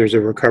program. There's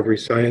a Recovery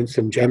Science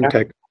and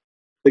Gemtech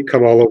that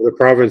come all over the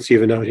province,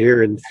 even out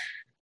here, and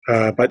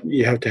but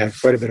you have to have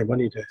quite a bit of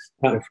money to.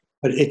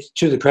 But it's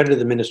to the credit of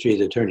the Ministry of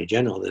the Attorney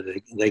General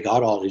that they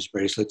got all these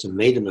bracelets and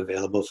made them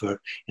available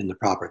in the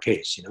proper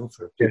case,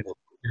 for people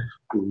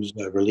whose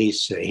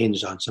release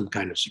hinged on some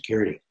kind of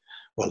security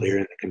while they're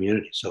in the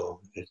community.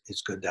 So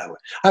it's good that way.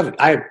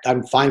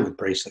 I'm fine with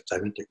bracelets. I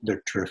think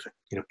they're terrific.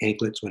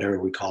 Anklets, whatever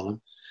we call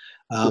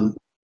them.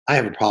 I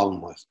have a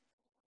problem with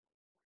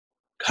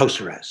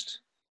house arrest.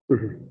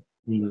 Mhm.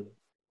 You know,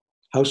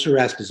 house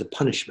arrest is a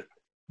punishment.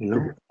 You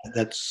know,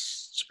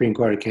 that's Supreme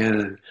Court of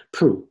Canada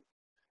proved.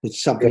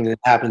 It's something that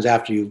happens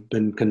after you've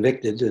been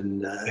convicted,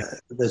 and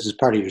this is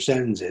part of your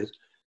sentence. Is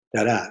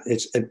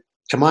that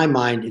to my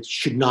mind, it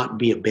should not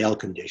be a bail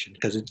condition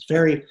because it's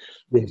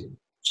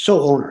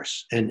so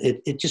onerous, and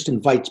it just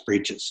invites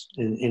breaches,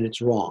 and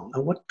it's wrong.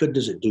 And what good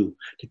does it do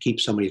to keep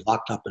somebody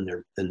locked up in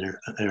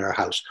their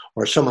house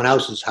or someone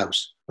else's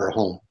house or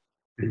home?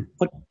 Mhm.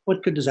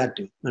 What good does that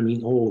do? I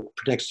mean,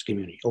 protects the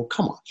community. Oh,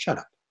 come on, shut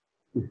up.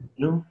 Mhm.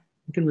 You know,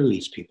 you can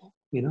release people.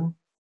 You know,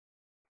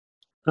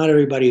 not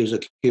everybody who's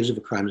accused of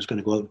a crime is going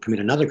to go out and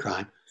commit another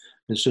crime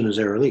as soon as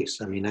they're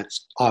released. I mean,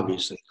 that's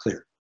obviously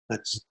clear.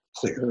 That's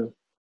clear. Mm-hmm.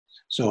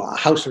 So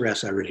house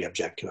arrest, I really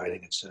object to. I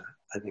think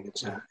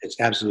it's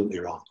absolutely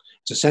wrong.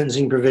 It's a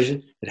sentencing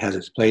provision. It has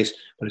its place,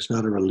 but it's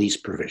not a release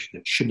provision.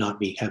 It should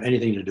not have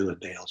anything to do with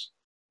bails.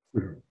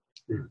 Mhm.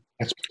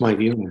 That's my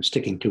view, and I'm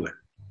sticking to it.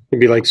 It'd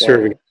be like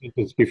serving a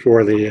sentence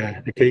before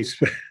the case.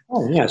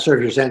 Oh yeah,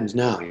 serve your sentence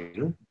now.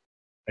 You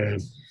know.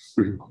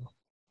 Mhm.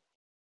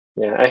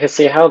 Yeah, I can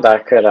see how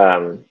that could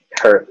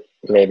hurt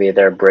maybe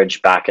their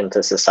bridge back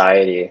into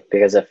society,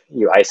 because if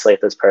you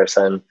isolate this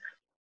person,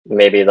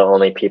 maybe the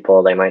only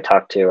people they might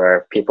talk to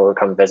are people who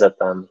come visit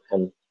them,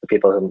 and the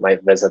people who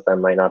might visit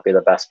them might not be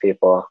the best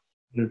people,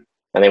 Mhm.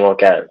 and they won't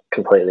get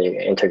completely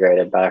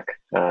integrated back.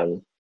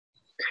 But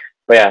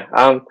yeah,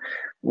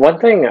 one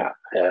thing, a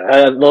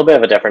little bit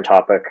of a different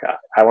topic.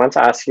 I want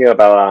to ask you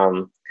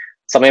about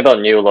something about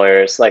new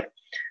lawyers. Like,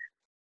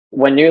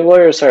 when new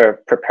lawyers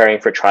are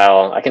preparing for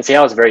trial, I can see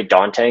how it's very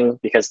daunting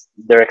because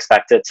they're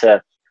expected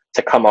to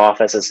come off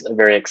as this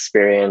very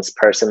experienced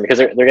person because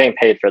they're getting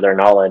paid for their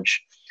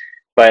knowledge.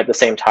 But at the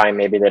same time,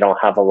 maybe they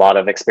don't have a lot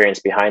of experience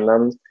behind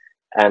them,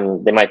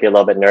 and they might be a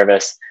little bit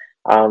nervous.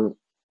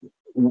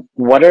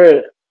 What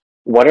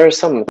are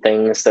some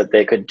things that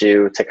they could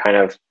do to kind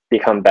of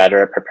become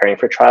better at preparing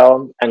for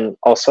trial? And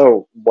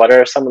also, what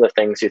are some of the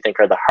things you think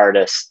are the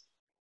hardest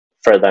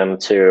for them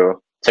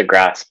to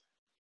grasp?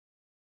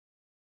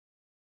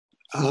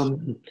 I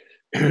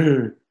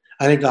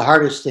think the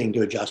hardest thing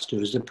to adjust to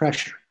is the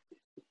pressure.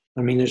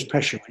 I mean, there's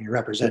pressure when you're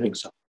representing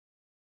someone.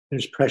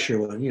 There's pressure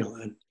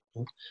when,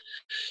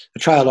 a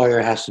trial lawyer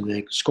has to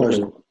make scores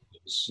of,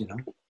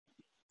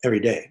 every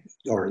day,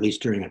 or at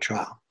least during a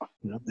trial.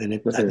 And I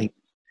think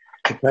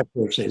the pressure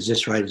of saying, is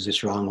this right? Is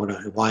this wrong?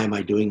 Why am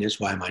I doing this?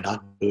 Why am I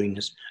not doing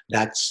this?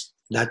 That's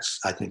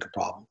I think, a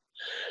problem.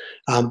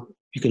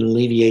 You can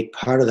alleviate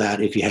part of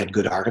that if you had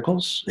good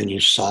articles and you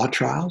saw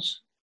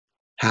trials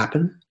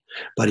happen.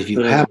 But if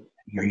you have,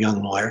 you're a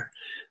young lawyer,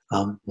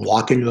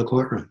 walk into a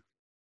courtroom,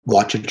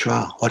 watch a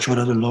trial, watch what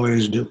other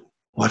lawyers do,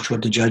 watch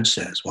what the judge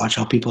says, watch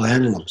how people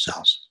handle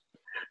themselves.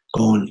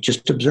 Go and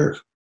just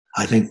observe.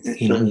 I think,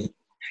 you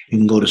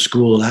can go to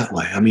school that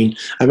way. I mean,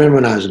 I remember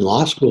when I was in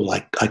law school, I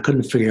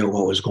couldn't figure out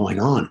what was going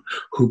on,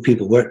 who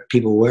people were,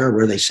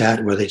 where they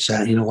sat,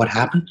 what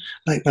happened.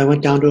 Like, I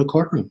went down to a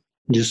courtroom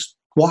and just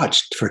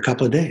watched for a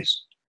couple of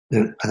days.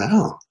 And I thought,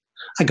 oh,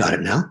 I got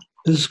it now.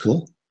 This is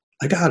cool.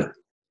 I got it.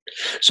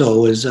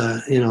 So it was,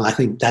 I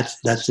think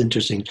that's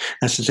interesting.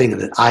 That's the thing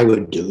that I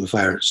would do if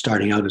I were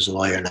starting out as a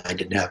lawyer and I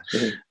didn't have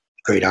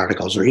great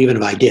articles, or even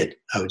if I did,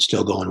 I would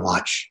still go and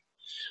watch.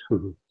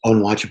 Go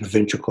and watch a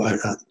provincial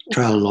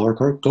trial in lower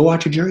court. Go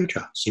watch a jury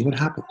trial. See what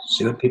happens.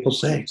 See what people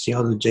say. See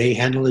how they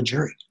handle the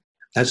jury.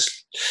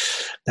 That's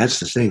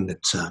the thing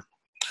that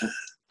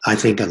I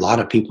think a lot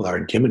of people are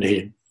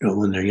intimidated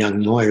when they're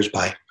young lawyers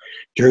by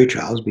jury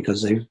trials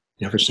because they've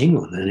never seen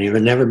one and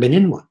they've never been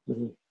in one.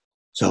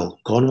 So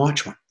go and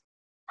watch one.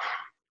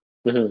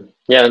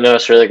 Yeah, no,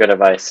 it's really good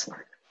advice.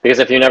 Because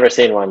if you've never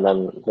seen one,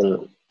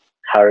 then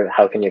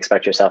how can you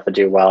expect yourself to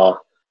do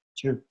well?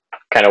 Sure.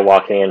 Kind of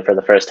walking in for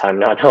the first time,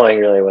 not knowing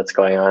really what's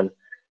going on.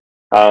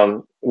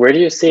 Where do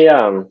you see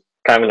kind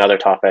of another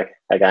topic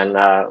again?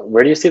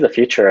 Where do you see the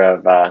future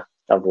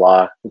of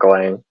law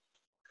going?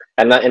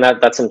 And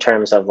that's in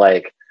terms of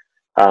like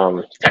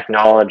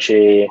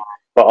technology,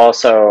 but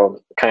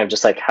also kind of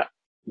just like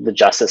the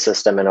justice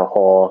system in a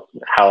whole,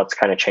 how it's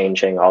kind of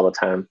changing all the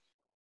time.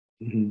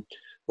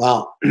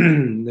 Well,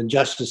 the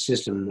justice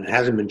system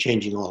hasn't been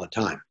changing all the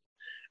time,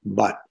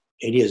 but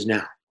it is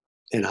now.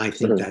 And I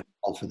think that's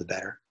all for the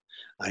better.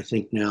 I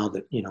think now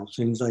that,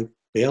 things like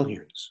bail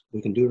hearings,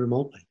 we can do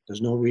remotely.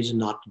 There's no reason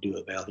not to do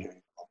a bail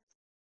hearing.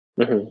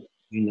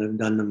 I've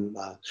done them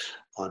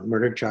on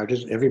murder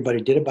charges. Everybody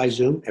did it by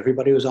Zoom.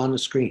 Everybody was on the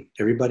screen.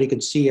 Everybody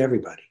could see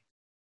everybody.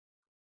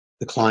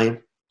 The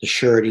client, the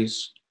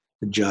sureties,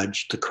 the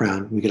judge, the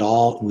crown. We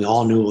all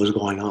knew what was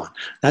going on.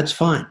 That's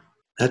fine.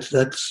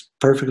 That's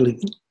perfectly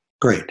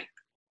great.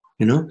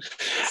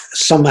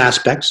 Some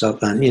aspects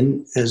of,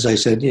 as I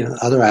said,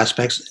 other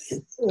aspects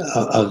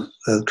of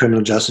the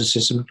criminal justice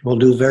system will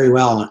do very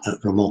well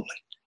remotely.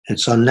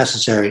 It's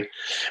unnecessary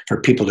for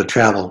people to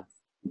travel,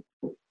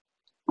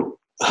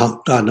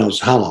 God knows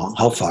how long,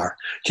 how far,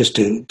 just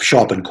to show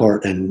up in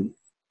court and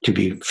to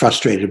be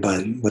frustrated by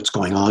what's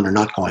going on or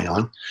not going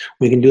on.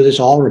 We can do this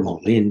all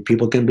remotely, and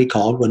people can be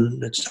called when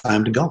it's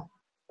time to go,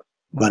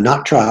 but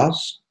not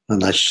trials,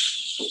 unless,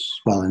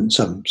 well, in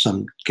some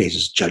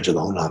cases, judge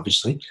alone,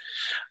 obviously.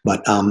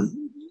 But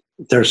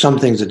there are some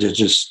things that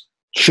just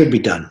should be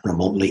done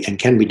remotely and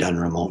can be done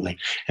remotely.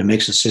 It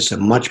makes the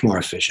system much more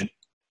efficient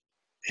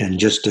and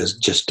just as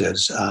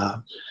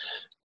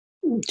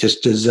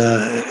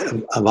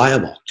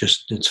viable.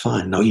 It's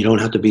fine. No, you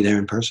don't have to be there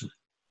in person.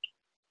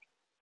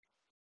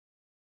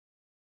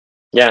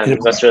 Yeah,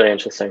 that's really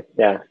interesting.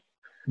 Yeah,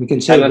 you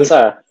can say and that's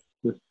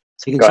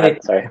you can go say,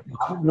 ahead. Sorry.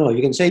 No,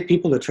 you can say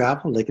people that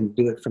travel, they can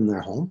do it from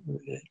their home.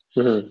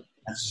 Mm-hmm.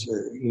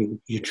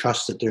 You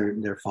trust that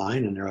they're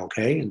fine and they're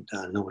okay, and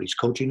nobody's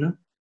coaching them,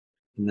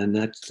 and then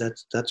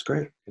that's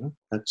great. You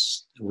know,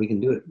 we can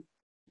do it.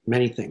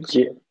 Many things.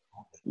 Do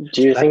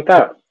you think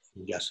that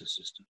justice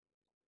system?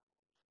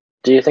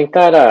 Do you think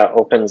that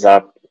opens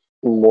up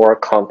more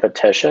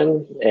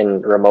competition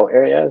in remote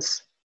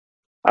areas,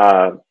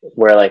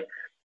 where like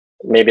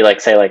maybe like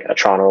say like a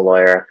Toronto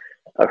lawyer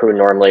who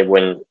normally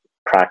wouldn't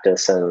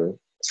practice in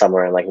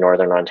somewhere in like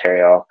Northern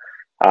Ontario,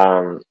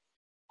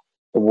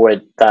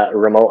 would that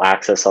remote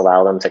access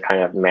allow them to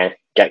kind of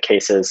get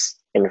cases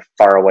in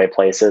faraway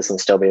places and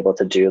still be able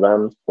to do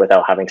them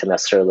without having to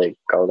necessarily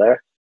go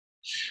there?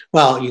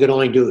 Well, you can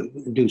only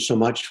do so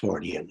much for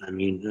it, Ian. I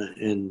mean,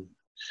 and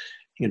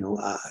you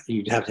know,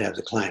 you'd have to have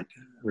the client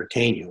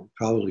retain you,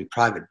 probably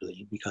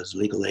privately, because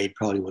legal aid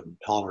probably wouldn't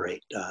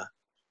tolerate,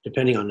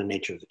 depending on the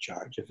nature of the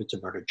charge. If it's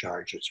a murder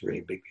charge, it's a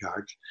really big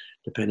charge.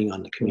 Depending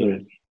on the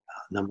community,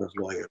 number of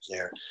lawyers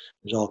there,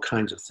 there's all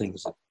kinds of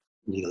things that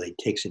legal aid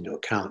takes into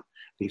account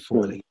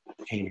before they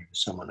retain you to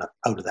someone out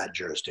of that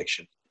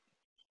jurisdiction.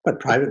 But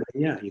privately,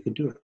 yeah, you could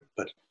do it.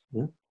 But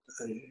you know,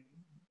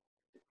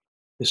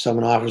 if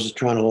someone offers a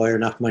Toronto lawyer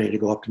enough money to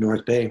go up to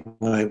North Bay,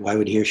 why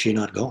would he or she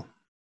not go?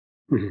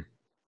 Mm-hmm.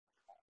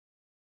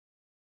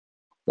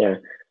 Yeah.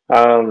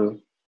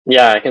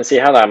 Yeah, I can see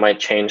how that might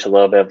change a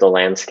little bit of the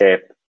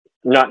landscape.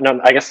 Not,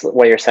 I guess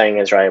what you're saying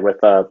is right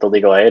with the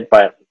legal aid,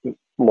 but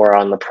more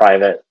on the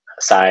private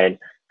side,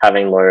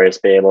 having lawyers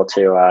be able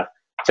to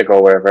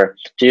go wherever.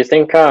 Do you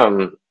think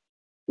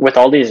with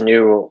all these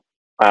new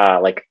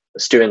like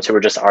students who were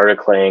just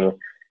articling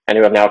and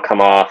who have now come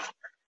off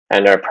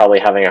and are probably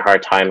having a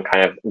hard time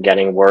kind of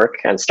getting work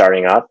and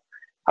starting up,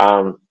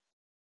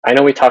 I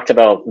know we talked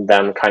about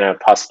them kind of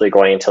possibly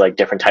going into like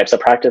different types of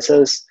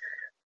practices.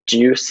 Do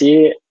you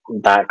see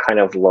that kind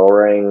of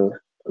lowering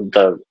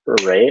the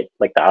rate,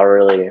 like the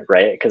hourly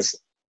rate? Because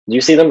do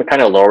you see them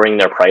kind of lowering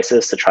their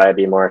prices to try to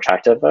be more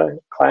attractive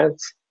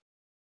clients?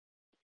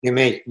 They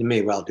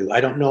may well do. I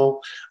don't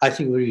know. I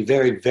think it would be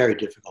very, very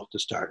difficult to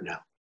start now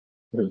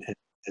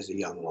as a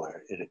young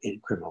lawyer in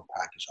criminal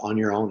practice. On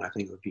your own, I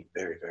think it would be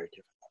very, very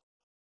difficult.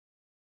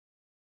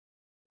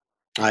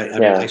 I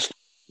mean, I started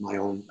my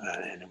own,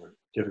 and it were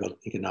difficult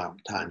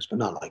economic times, but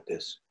not like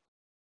this.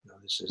 You know,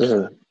 this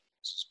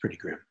is pretty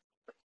grim.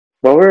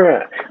 Well,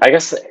 I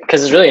guess,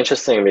 because it's really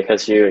interesting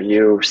because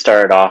you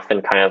started off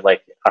in kind of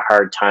like a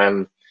hard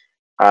time.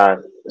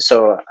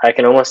 So I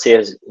can almost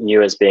see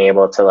you as being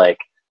able to like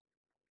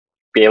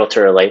be able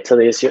to relate to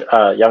these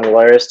young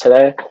lawyers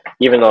today,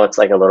 even though it's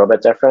like a little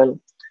bit different.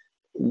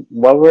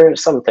 What were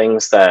some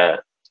things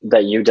that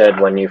you did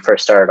when you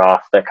first started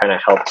off that kind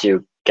of helped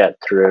you get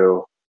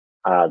through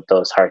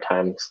those hard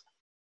times?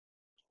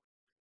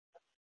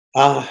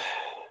 Well,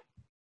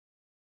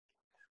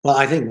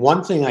 I think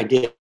one thing I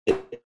did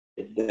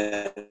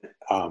that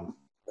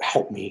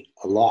helped me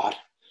a lot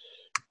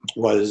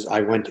was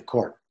I went to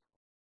court.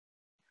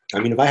 I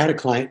mean, if I had a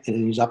client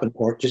and he's up in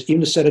court, just even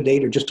to set a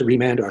date or just to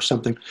remand or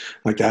something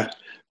like that,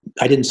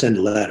 I didn't send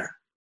a letter.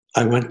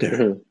 I went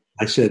there.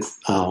 I said,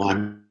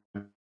 I'm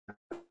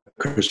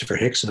Christopher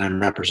Hicks and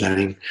I'm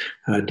representing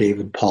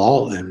David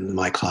Paul and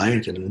my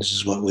client, and this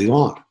is what we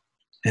want.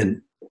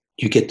 And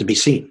you get to be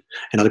seen,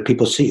 and other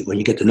people see it when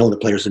you get to know the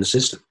players in the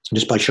system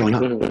just by showing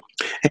up. And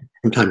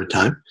from time to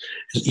time,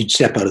 you'd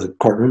step out of the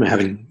courtroom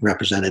having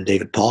represented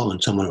David Paul,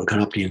 and someone would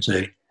come up to you and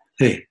say,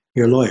 "Hey,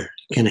 you're a lawyer.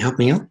 Can you help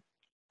me out?"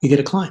 You get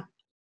a client.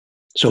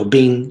 So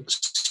being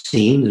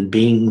seen and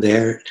being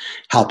there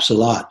helps a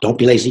lot. Don't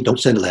be lazy. Don't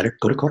send a letter.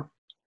 Go to court.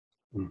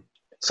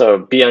 So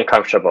be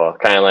uncomfortable.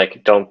 Kind of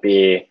like don't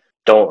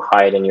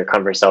hide in your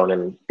comfort zone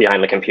and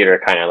behind the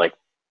computer. Kind of like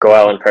go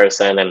out in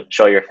person and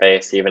show your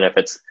face, even if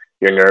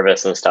you're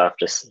nervous and stuff.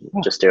 Just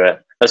do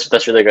it.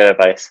 That's really good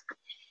advice.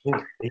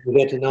 Yeah. You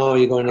get to know,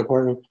 you go in the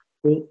courtroom,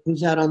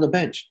 who's that on the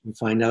bench? You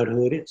find out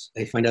who it is.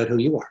 They find out who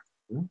you are.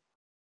 You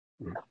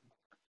know?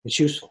 It's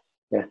useful.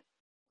 Yeah.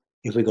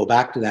 If we go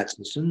back to that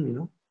system, you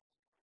know,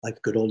 like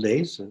the good old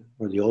days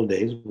or the old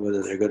days,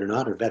 whether they're good or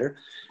not or better,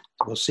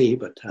 we'll see.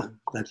 But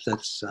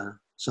that's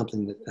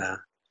something that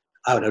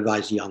I would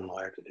advise a young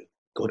lawyer to do.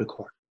 Go to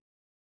court.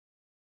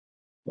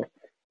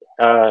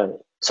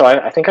 So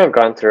I think I've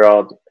gone through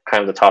all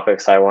kind of the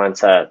topics I wanted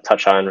to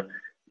touch on.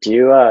 Do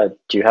you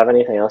have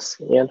anything else,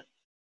 Ian?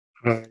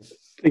 I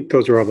think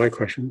those are all my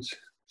questions.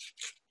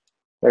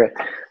 Okay.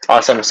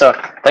 Awesome. So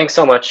thanks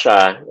so much,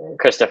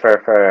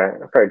 Christopher,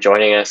 for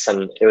joining us.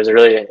 And it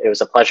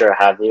was a pleasure to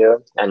have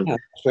you. And Yeah,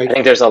 it's great. I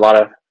think there's a lot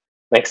of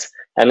thanks.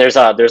 And there's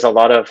a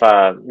lot of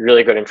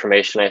really good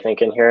information, I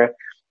think, in here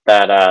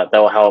that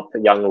will help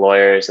young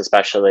lawyers,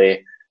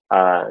 especially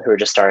who are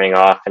just starting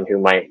off and who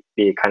might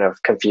be kind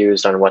of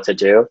confused on what to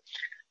do.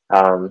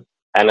 And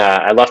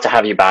I'd love to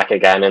have you back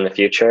again in the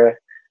future.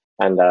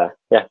 And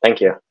yeah, thank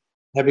you.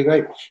 That'd be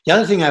great. The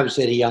other thing I would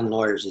say to young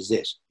lawyers is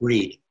this: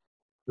 read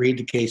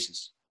the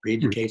cases.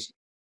 Read the cases.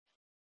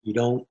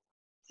 You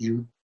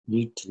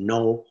need to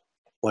know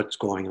what's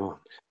going on.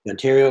 The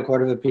Ontario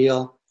Court of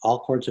Appeal, all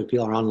courts of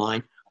appeal are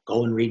online.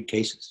 Go and read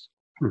cases.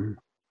 That's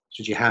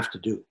what you have to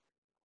do.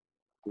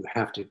 You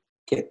have to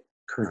get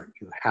current.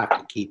 You have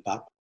to keep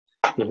up.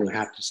 You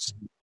have to see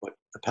what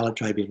appellate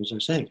tribunals are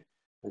saying.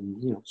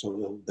 And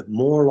so the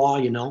more law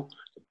you know,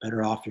 the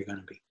better off you're going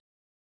to be.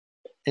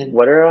 And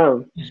what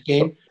are this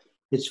game?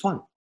 It's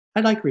fun. I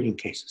like reading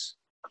cases.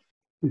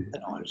 I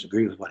don't always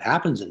agree with what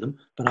happens in them,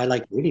 but I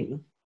like reading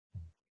them.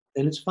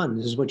 And it's fun.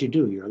 This is what you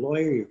do. You're a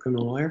lawyer, you're a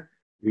criminal lawyer,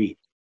 read.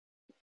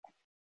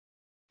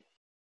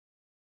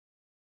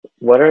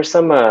 What are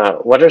some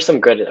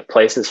good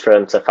places for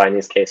them to find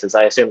these cases?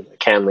 I assume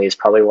CanLII is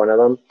probably one of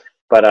them,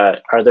 but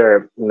are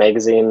there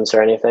magazines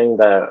or anything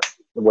that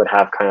would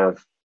have kind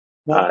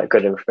of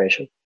good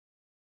information?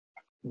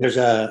 There's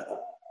a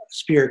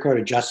Superior Court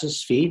of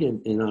Justice feed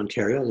in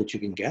Ontario that you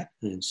can get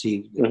and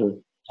see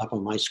up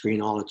on my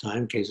screen all the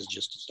time. Cases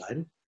just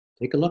decided.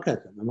 Take a look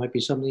at them. There might be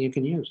something you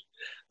can use.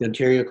 The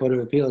Ontario Court of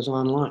Appeal is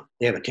online.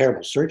 They have a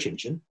terrible search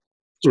engine.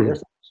 It's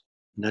worthless.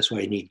 And that's why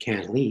you need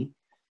CanLII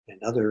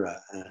and other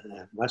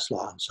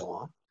Westlaw and so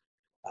on.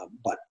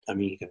 But I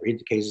mean, you can read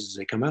the cases as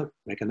they come out,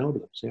 make a note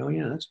of them, say, oh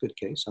yeah, that's a good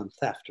case on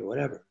theft or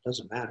whatever. It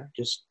doesn't matter.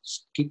 Just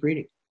keep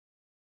reading.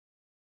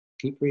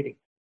 Keep reading.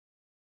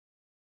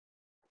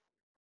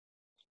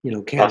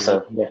 CanLII,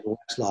 awesome.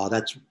 Westlaw,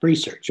 that's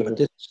research, but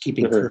this is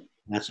keeping current.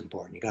 That's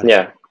important. You got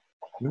to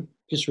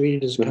just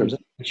read it as it comes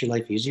up. Makes your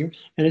life easier,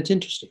 and it's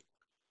interesting.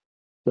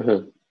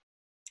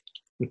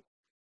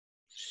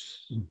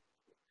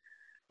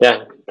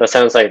 Yeah, that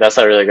sounds like that's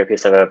a really good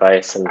piece of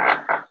advice, and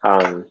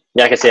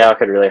yeah, I can see how it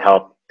could really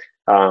help,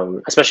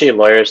 especially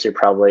lawyers who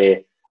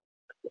probably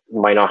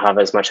might not have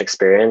as much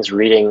experience.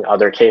 Reading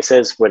other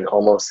cases would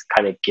almost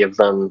kind of give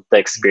them the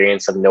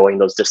experience of knowing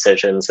those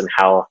decisions and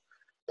how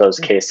those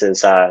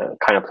cases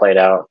kind of played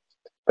out.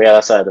 But yeah,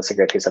 that's a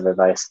great piece of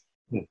advice.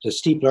 It's a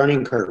steep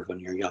learning curve when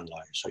you're a young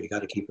lawyer, so you got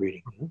to keep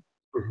reading.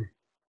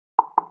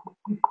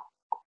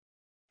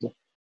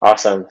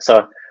 Awesome.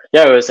 So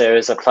yeah, it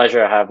was a pleasure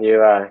to have you,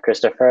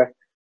 Christopher,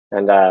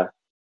 and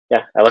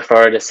yeah, I look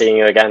forward to seeing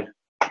you again.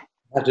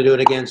 Have to do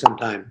it again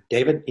sometime.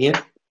 David, Ian,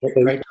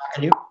 great talking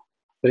to you.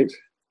 Thanks.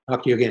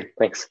 Talk to you again.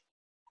 Thanks.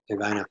 Okay,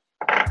 bye now.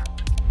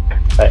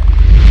 Bye.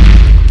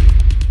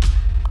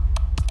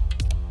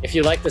 If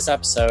you like this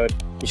episode,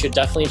 you should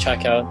definitely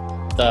check out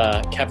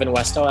the Kevin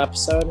Westow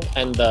episode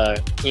and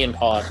the Ian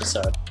Paul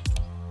episode.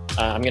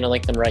 I'm going to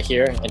link them right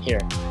here and here.